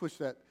got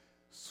to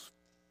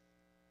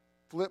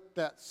flip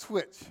that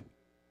switch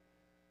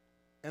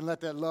and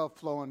let that love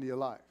flow into your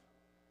life.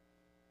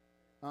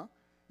 Huh?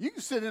 You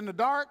can sit in the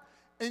dark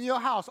in your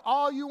house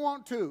all you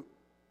want to,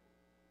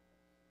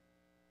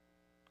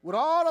 with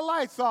all the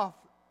lights off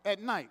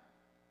at night,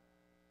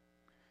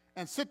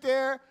 and sit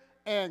there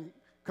and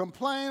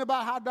complain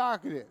about how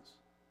dark it is.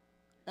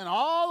 And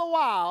all the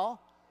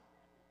while,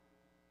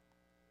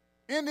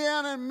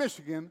 Indiana and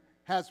Michigan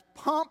has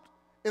pumped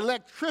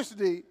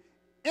electricity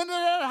into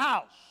that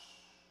house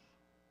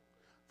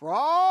for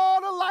all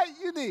the light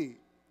you need.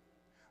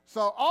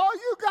 So all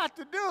you got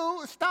to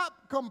do is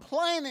stop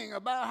complaining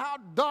about how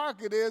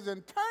dark it is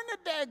and turn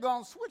the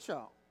daggone switch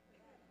on.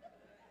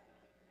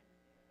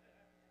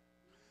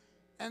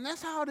 And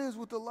that's how it is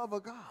with the love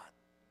of God.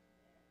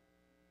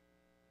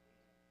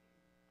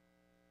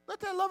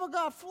 Let that love of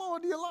God flow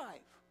into your life.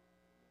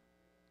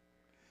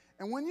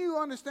 And when you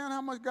understand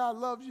how much God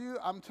loves you,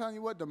 I'm telling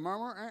you what, the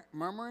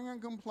murmuring and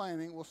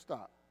complaining will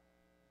stop.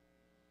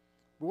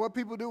 But what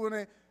people do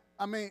when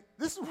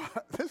this is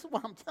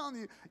what I'm telling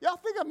you. Y'all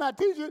think I'm not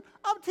teaching?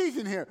 I'm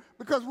teaching here.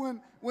 Because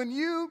when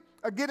you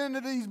get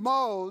into these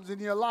modes in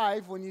your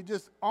life, when you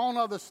just own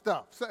other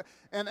stuff,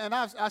 and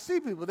I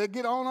see people, they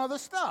get on other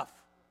stuff.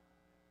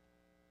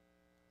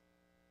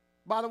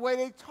 By the way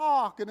they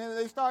talk, and then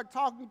they start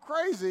talking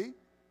crazy.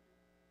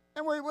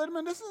 And wait a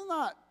minute, this is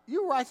not,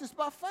 you're righteous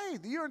by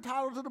faith. You're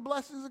entitled to the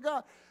blessings of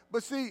God.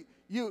 But see,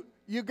 you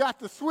got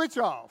the switch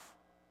off.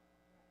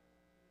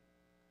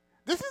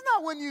 This is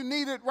not when you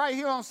need it right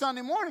here on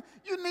Sunday morning.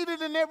 You need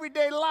it in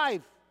everyday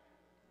life.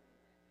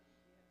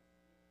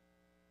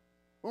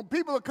 When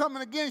people are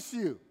coming against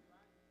you.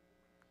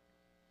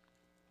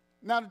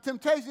 Now, the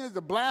temptation is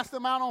to blast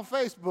them out on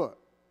Facebook.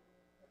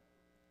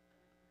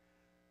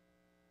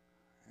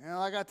 You know,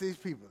 I got these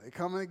people. They're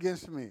coming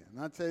against me. And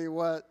I tell you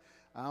what,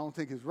 I don't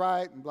think it's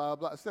right, and blah,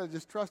 blah. Instead of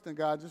just trusting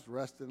God, just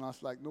resting. I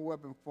was like, no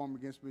weapon formed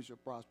against me shall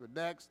prosper.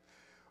 Next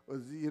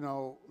was,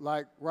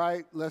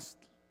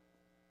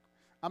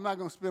 I'm not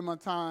going to spend my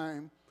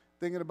time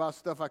thinking about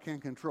stuff I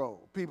can't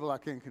control, people I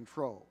can't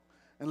control,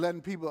 and letting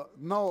people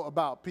know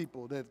about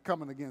people that are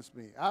coming against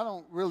me. I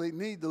don't really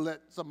need to let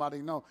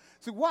somebody know.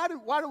 See, why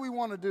do we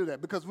want to do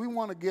that? Because we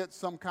want to get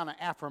some kind of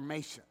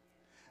affirmation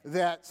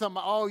that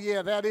oh,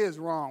 yeah, that is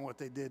wrong what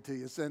they did to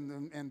you.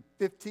 And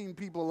 15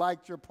 people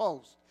liked your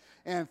post.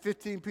 And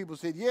 15 people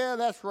said, yeah,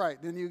 that's right.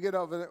 Then you get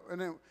over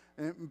there,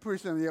 and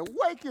pretty soon,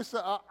 wake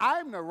yourself up.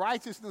 I'm the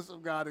righteousness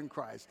of God in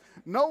Christ.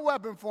 No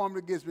weapon formed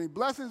against me.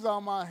 Blessings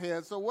on my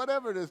head. So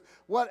whatever it is,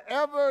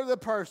 whatever the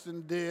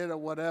person did or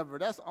whatever,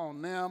 that's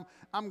on them.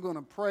 I'm going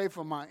to pray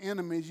for my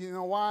enemies. You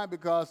know why?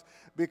 Because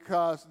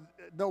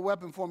no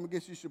weapon formed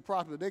against you should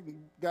prosper. They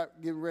get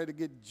ready to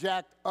get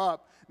jacked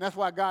up. And that's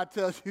why God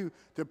tells you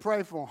to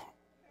pray for them.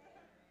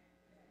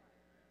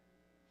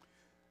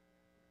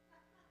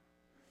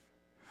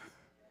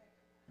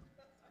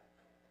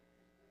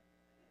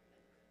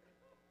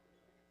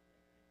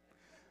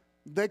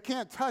 They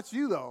can't touch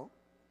you, though.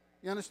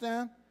 You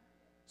understand?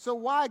 So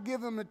why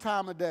give them the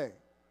time of day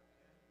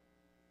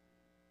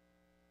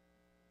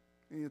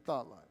in your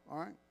thought life, all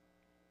right?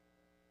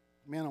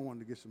 Man, I wanted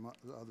to get some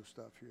other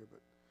stuff here,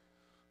 but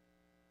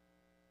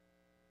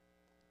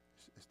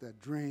it's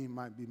that dream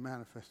might be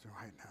manifesting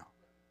right now.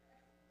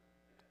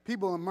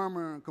 People are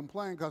murmuring and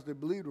complaining because they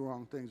believe the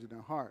wrong things in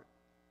their heart.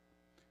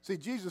 See,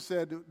 Jesus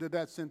said to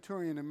that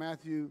centurion in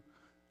Matthew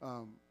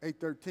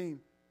 8:13,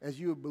 as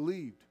you have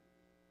believed,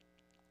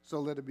 so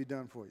let it be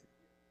done for you.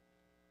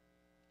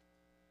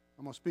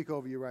 I'm going to speak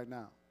over you right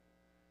now.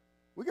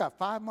 We got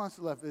 5 months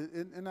left.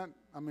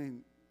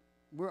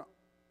 We're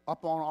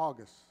up on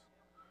August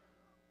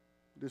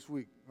this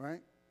week, right?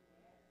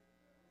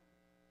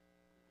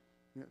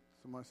 Yeah,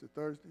 somebody said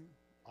Thursday,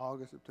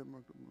 August, September.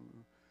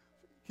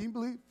 Can you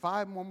believe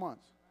 5 more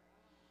months?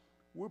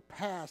 We're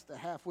past the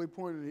halfway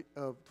point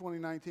of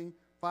 2019.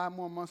 5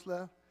 more months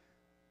left.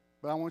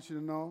 But I want you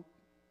to know,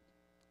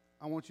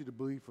 I want you to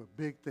believe for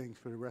big things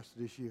for the rest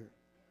of this year.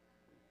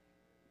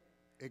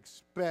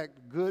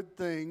 expect good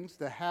things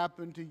to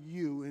happen to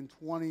you in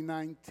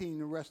 2019,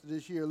 the rest of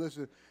this year.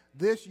 Listen,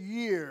 this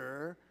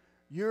year,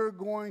 you're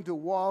going to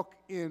walk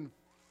in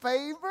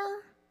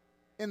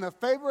the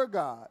favor of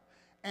God,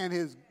 and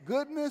his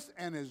goodness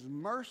and his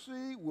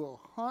mercy will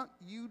hunt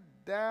you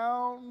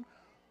down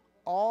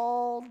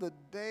all the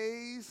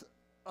days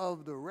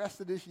of the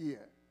rest of this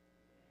year.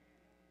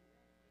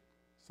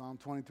 Psalm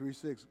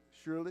 23:6,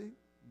 surely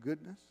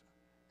goodness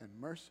and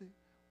mercy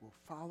will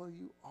follow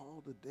you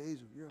all the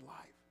days of your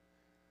life.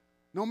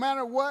 No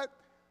matter what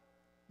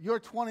your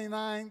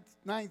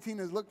 2019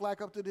 has looked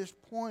like up to this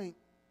point,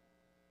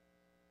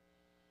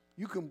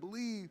 you can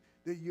believe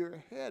that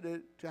you're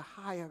headed to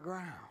higher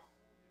ground.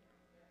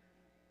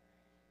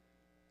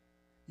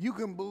 You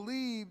can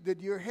believe that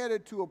you're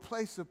headed to a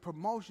place of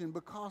promotion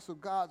because of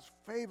God's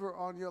favor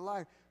on your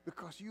life,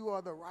 because you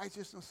are the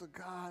righteousness of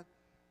God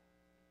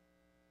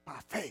by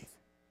faith.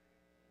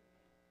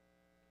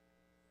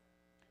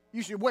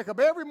 You should wake up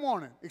every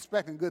morning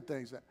expecting good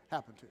things to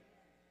happen to you.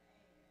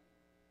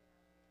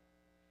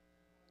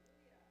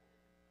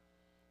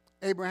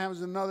 Abraham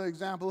is another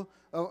example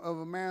of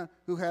a man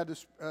who had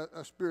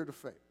a spirit of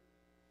faith.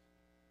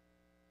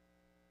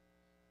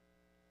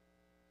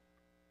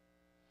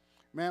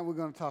 Man, we're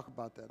going to talk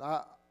about that.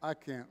 I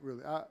can't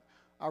really.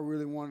 I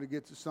really wanted to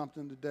get to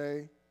something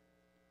today.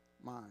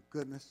 My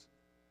goodness.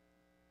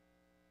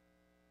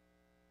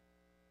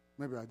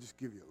 Maybe I'll just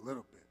give you a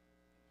little bit.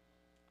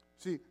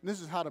 See, this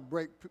is how to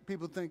break.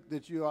 People think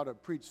that you ought to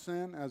preach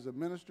sin as a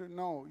minister.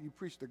 No, you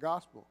preach the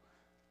gospel.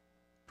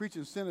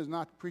 Preaching sin is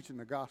not preaching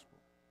the gospel.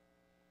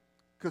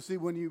 Because see,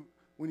 when you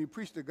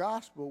preach the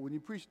gospel, when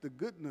you preach the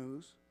good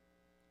news,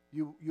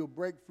 you'll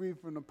break free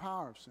from the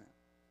power of sin.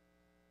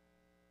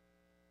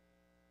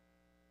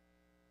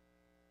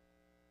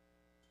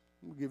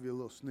 I'm going to give you a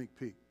little sneak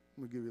peek.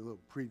 I'm going to give you a little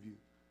preview.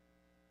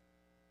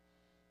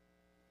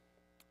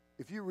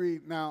 If you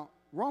read now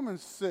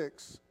Romans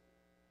 6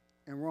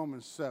 and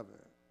Romans 7,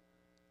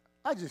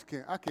 I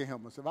can't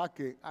help myself. I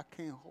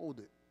can't hold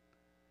it.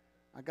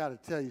 I got to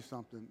tell you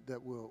something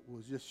that will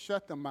just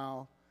shut the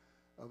mouth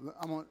of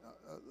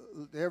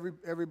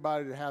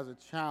everybody that has a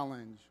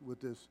challenge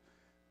with this.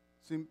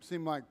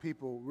 Seem like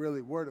people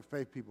really, Word of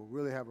Faith people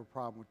really have a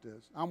problem with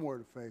this. I'm Word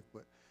of Faith,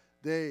 but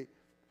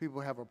people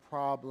have a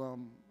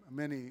problem.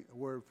 Many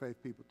Word of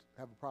Faith people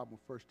have a problem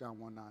with 1 John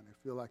 1:9. They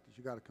feel like that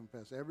you got to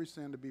confess every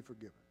sin to be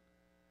forgiven.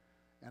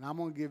 And I'm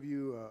going to give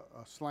you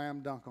a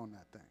slam dunk on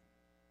that thing.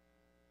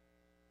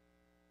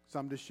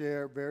 Something to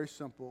share, very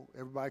simple.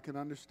 Everybody can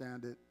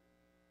understand it.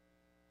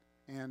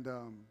 And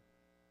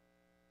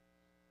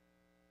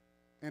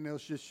it'll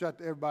just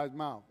shut everybody's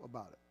mouth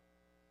about it.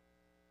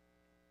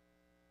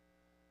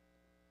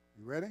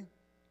 You ready?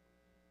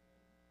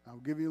 I'll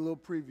give you a little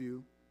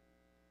preview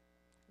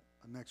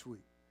next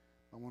week.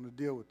 I want to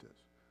deal with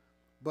this.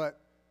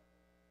 But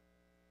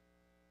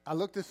I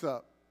looked this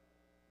up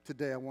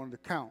today. I wanted to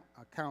count.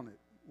 I counted.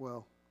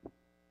 Well,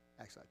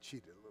 actually, I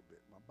cheated a little bit.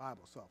 My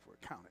Bible software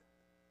counted.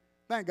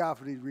 Thank God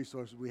for these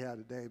resources we have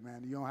today,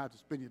 man. You don't have to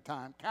spend your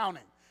time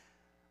counting.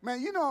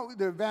 Man, you know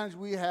the advantage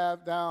we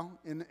have now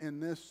in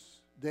this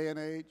day and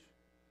age?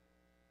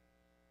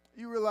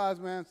 You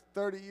realize, man,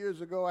 30 years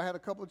ago I had a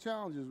couple of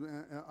challenges.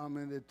 I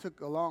mean, it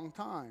took a long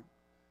time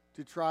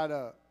to try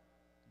to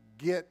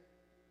get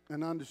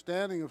an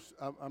understanding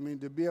of,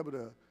 to be able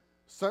to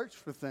search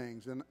for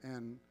things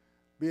and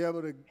be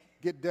able to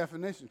get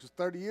definitions. Because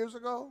 30 years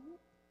ago,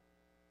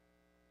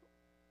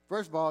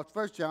 first of all,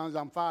 first challenge,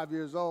 I'm 5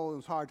 years old, it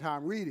was a hard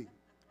time reading.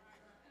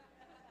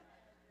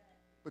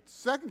 But the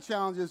second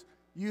challenge is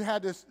you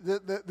had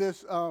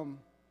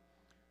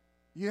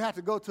you had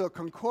to go to a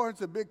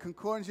concordance, a big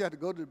concordance. You had to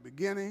go to the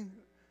beginning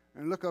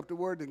and look up the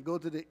word, and go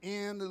to the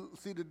end to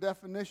see the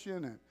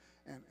definition.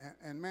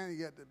 And man,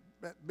 you got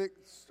that big,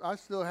 I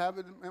still have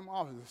it in my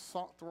office,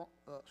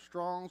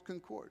 Strong's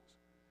Concordance.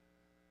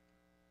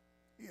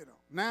 You know,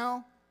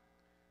 now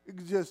you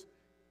can just,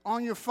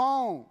 on your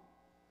phone,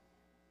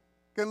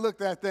 can look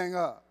that thing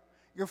up.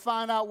 You can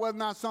find out whether or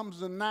not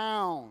something's a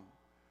noun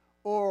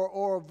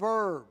or a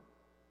verb.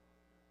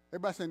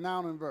 Everybody say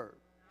noun and verb.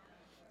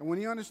 And when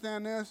you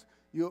understand this,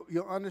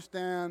 you'll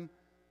understand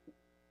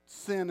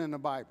sin in the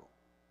Bible.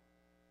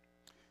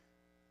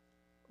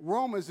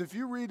 Romans, if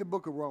you read the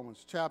book of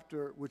Romans,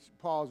 chapter, which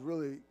Paul's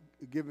really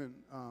given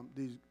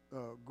these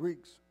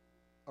Greeks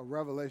a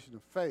revelation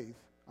of faith,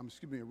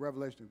 a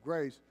revelation of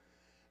grace.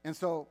 And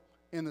so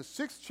in the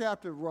 6th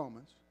chapter of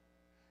Romans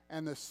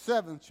and the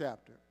 7th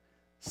chapter,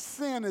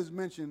 sin is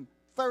mentioned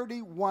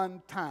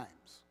 31 times.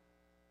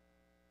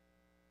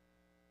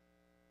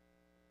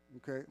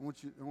 Okay, I want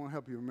to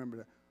help you remember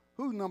that.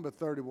 Who's number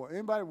 31?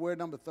 Anybody wear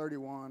number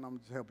 31? I'm going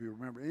to help you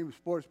remember. Any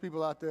sports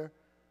people out there?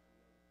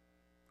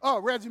 Oh,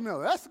 Reggie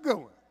Miller. That's a good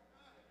one.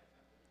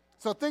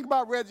 So think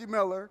about Reggie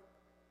Miller.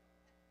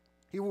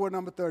 He wore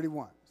number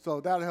 31. So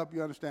that'll help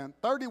you understand.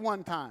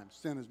 31 times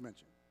sin is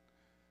mentioned.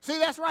 See,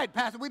 that's right,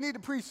 Pastor. We need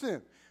to preach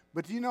sin.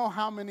 But do you know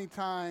how many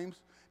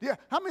times? Yeah,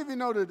 how many of you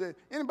know that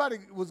anybody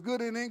was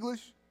good in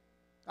English?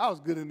 I was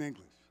good in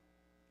English.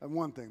 That's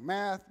one thing.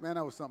 Math, man,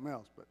 that was something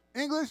else. But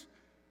English?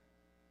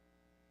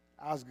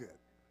 I was good.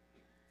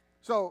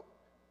 So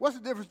what's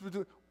the difference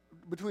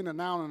between a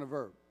noun and a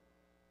verb?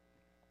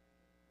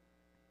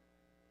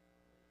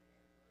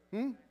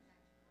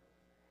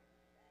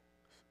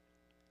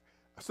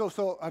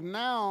 So a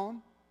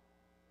noun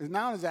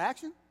is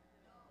action?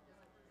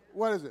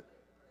 What is it?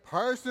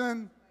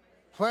 Person,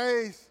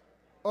 place,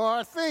 or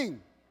a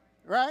thing,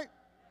 right?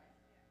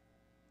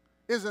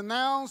 Is a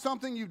noun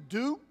something you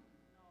do?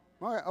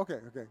 All right, okay.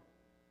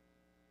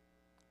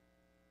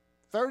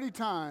 30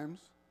 times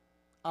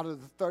out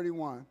of the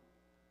 31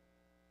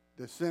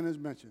 that sin is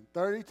mentioned.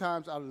 30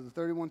 times out of the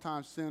 31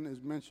 times sin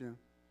is mentioned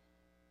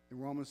in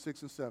Romans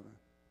 6 and 7.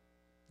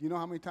 You know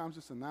how many times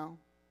it's a noun?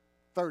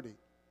 30.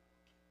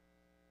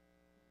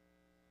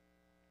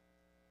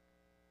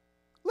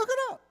 Look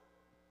it up.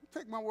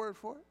 Take my word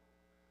for it.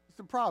 It's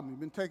the problem. You've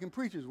been taking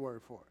preachers'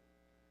 word for it.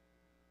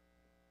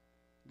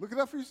 Look it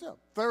up for yourself.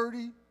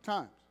 30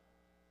 times.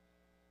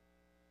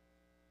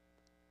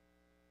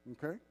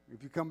 Okay?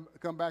 If you come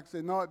back and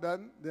say, no, it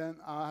doesn't, then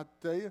I'll have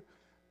to tell you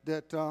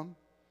that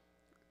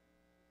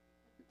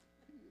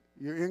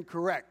you're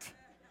incorrect.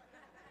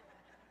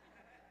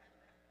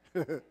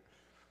 You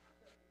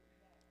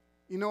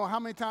know how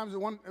many times,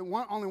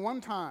 only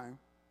one time,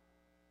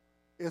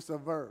 it's a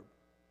verb.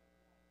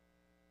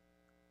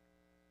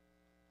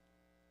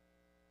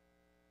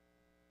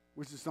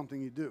 Which is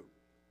something you do.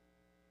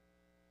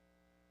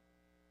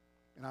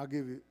 And I'll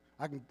give you,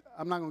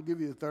 I'm not going to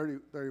give you the 30,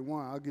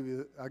 31. I'll give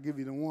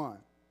you the one.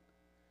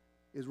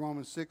 It's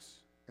Romans 6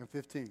 and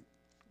 15,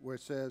 where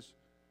it says,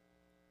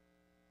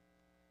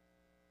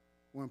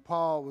 when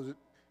Paul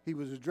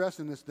was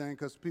addressing this thing,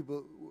 because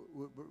people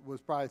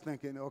was probably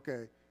thinking,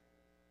 okay,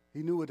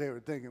 he knew what they were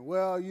thinking.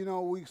 Well, you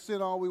know, we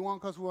sin all we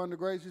want because we're under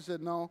grace. He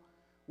said, no.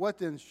 What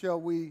then?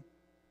 Shall we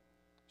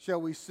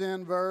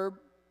sin, verb,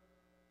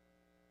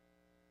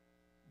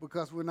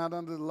 because we're not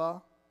under the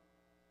law?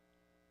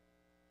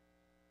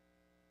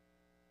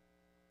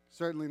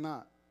 Certainly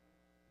not.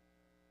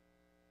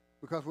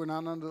 Because we're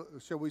not under,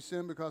 shall we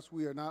sin because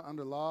we are not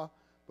under law,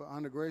 but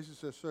under grace? It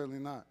says certainly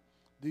not.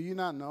 Do you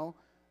not know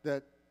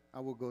that,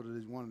 I will go to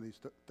one of these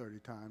 30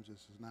 times, this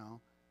is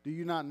now. Do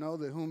you not know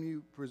that whom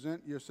you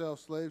present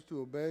yourselves slaves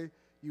to obey,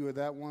 you are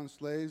that one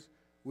slaves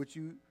which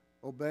you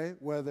obey,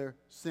 whether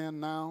sin,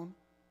 noun?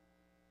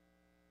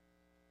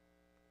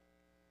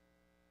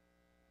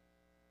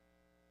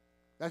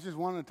 That's just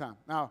one at a time.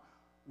 Now,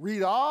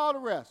 read all the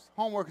rest.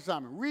 Homework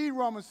assignment. Read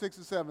Romans 6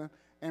 and 7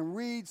 and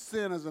read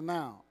sin as a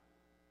noun.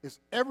 It's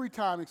every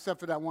time except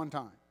for that one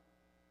time.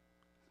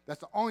 That's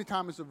the only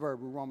time it's a verb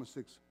with Romans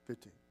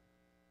 6:15.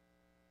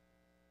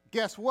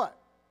 Guess what?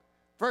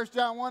 1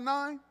 John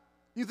 1:9.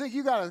 You think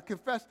you got to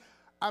confess?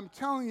 I'm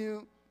telling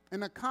you, in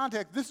the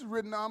context, this is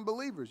written to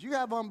unbelievers. You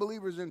have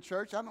unbelievers in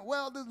church. I know,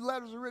 well, these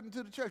letters are written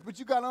to the church, but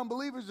you got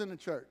unbelievers in the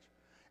church.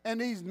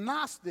 And these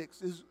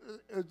Gnostics is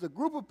the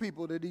group of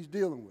people that he's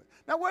dealing with.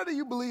 Now, whether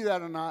you believe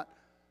that or not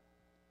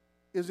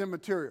is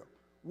immaterial.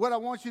 What I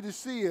want you to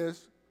see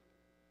is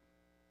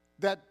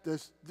that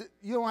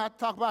you don't have to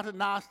talk about the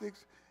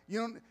Gnostics.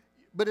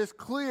 But it's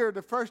clear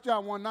that 1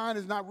 John 1:9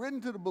 is not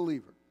written to the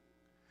believer.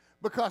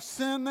 Because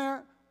sin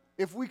there,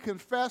 if we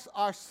confess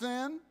our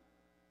sin,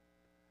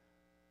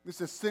 this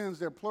is sins,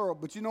 they're plural,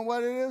 but you know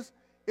what it is?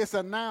 It's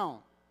a noun.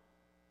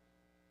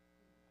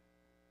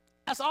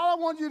 That's all I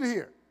want you to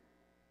hear.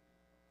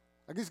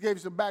 I just gave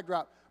you some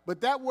backdrop.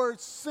 But that word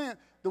sin,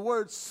 the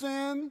word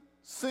sin,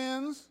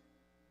 sins,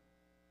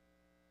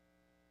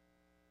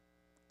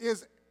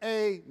 is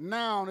a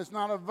noun. It's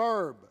not a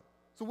verb.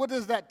 So what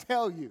does that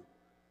tell you?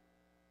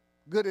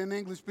 Good in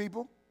English,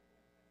 people?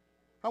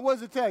 What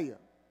does it tell you?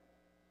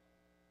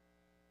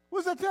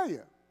 What does that tell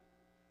you?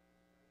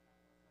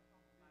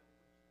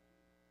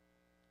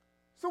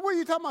 So what are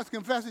you talking about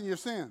confessing your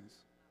sins?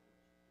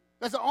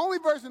 That's the only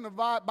verse in the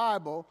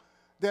Bible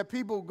that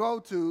people go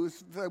to,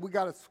 that we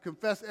got to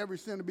confess every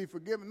sin to be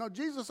forgiven. No,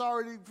 Jesus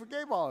already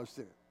forgave all our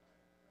sin.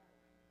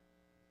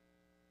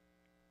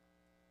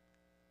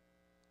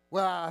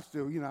 Well, I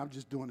still, I'm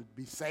just doing it to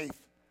be safe.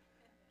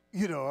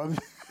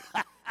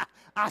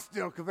 I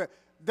still confess.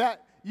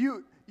 That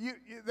you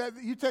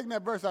taking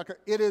that verse out,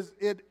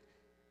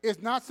 it's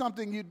not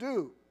something you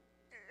do.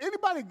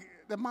 Anybody,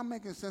 am I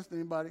making sense to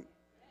anybody?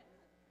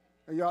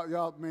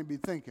 Y'all may be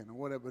thinking or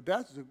whatever, but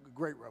that's a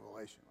great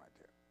revelation right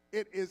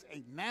there. It is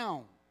a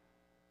noun.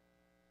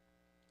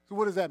 So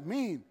what does that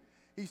mean?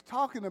 He's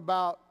talking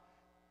about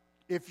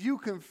if you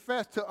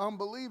confess to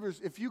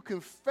unbelievers, if you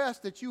confess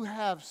that you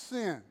have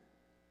sin,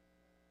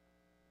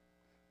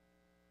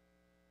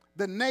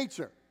 the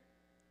nature,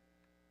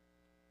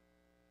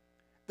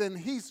 then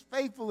he's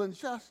faithful and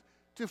just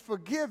to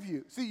forgive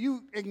you. See,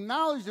 you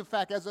acknowledge the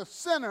fact as a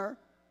sinner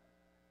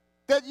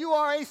that you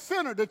are a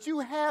sinner, that you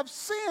have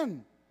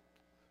sin.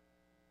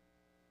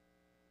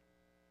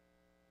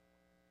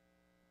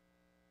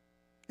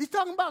 He's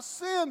talking about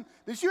sin,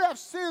 that you have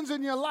sins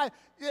in your life.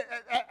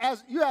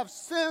 As you have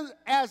sin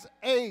as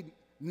a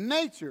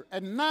nature,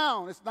 a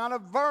noun. It's not a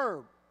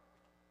verb.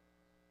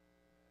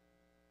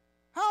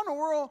 How in the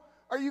world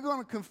are you going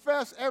to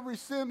confess every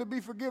sin to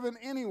be forgiven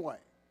anyway?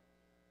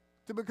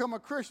 To become a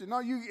Christian?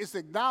 No, it's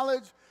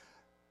acknowledge.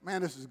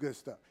 Man, this is good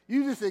stuff.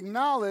 You just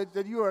acknowledge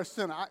that you are a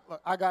sinner.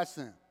 I got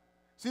sin.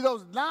 See,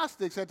 those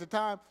Gnostics at the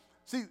time,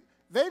 they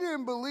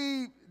didn't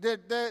believe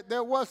that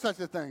there was such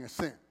a thing as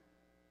sin.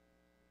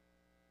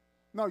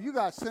 No, you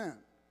got sin.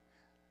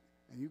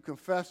 And you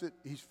confess it,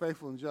 he's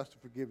faithful and just to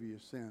forgive you your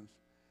sins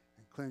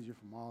and cleanse you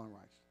from all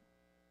unrighteousness.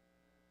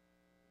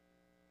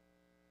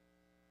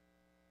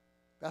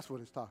 That's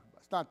what it's talking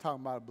about. It's not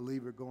talking about a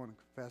believer going and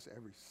confess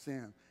every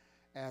sin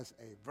as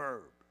a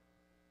verb,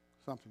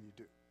 something you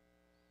do.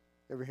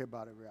 Every head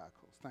bowed, every eye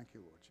closed. Thank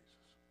you, Lord Jesus.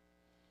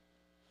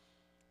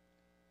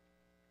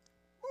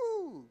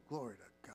 Woo! Glory to God.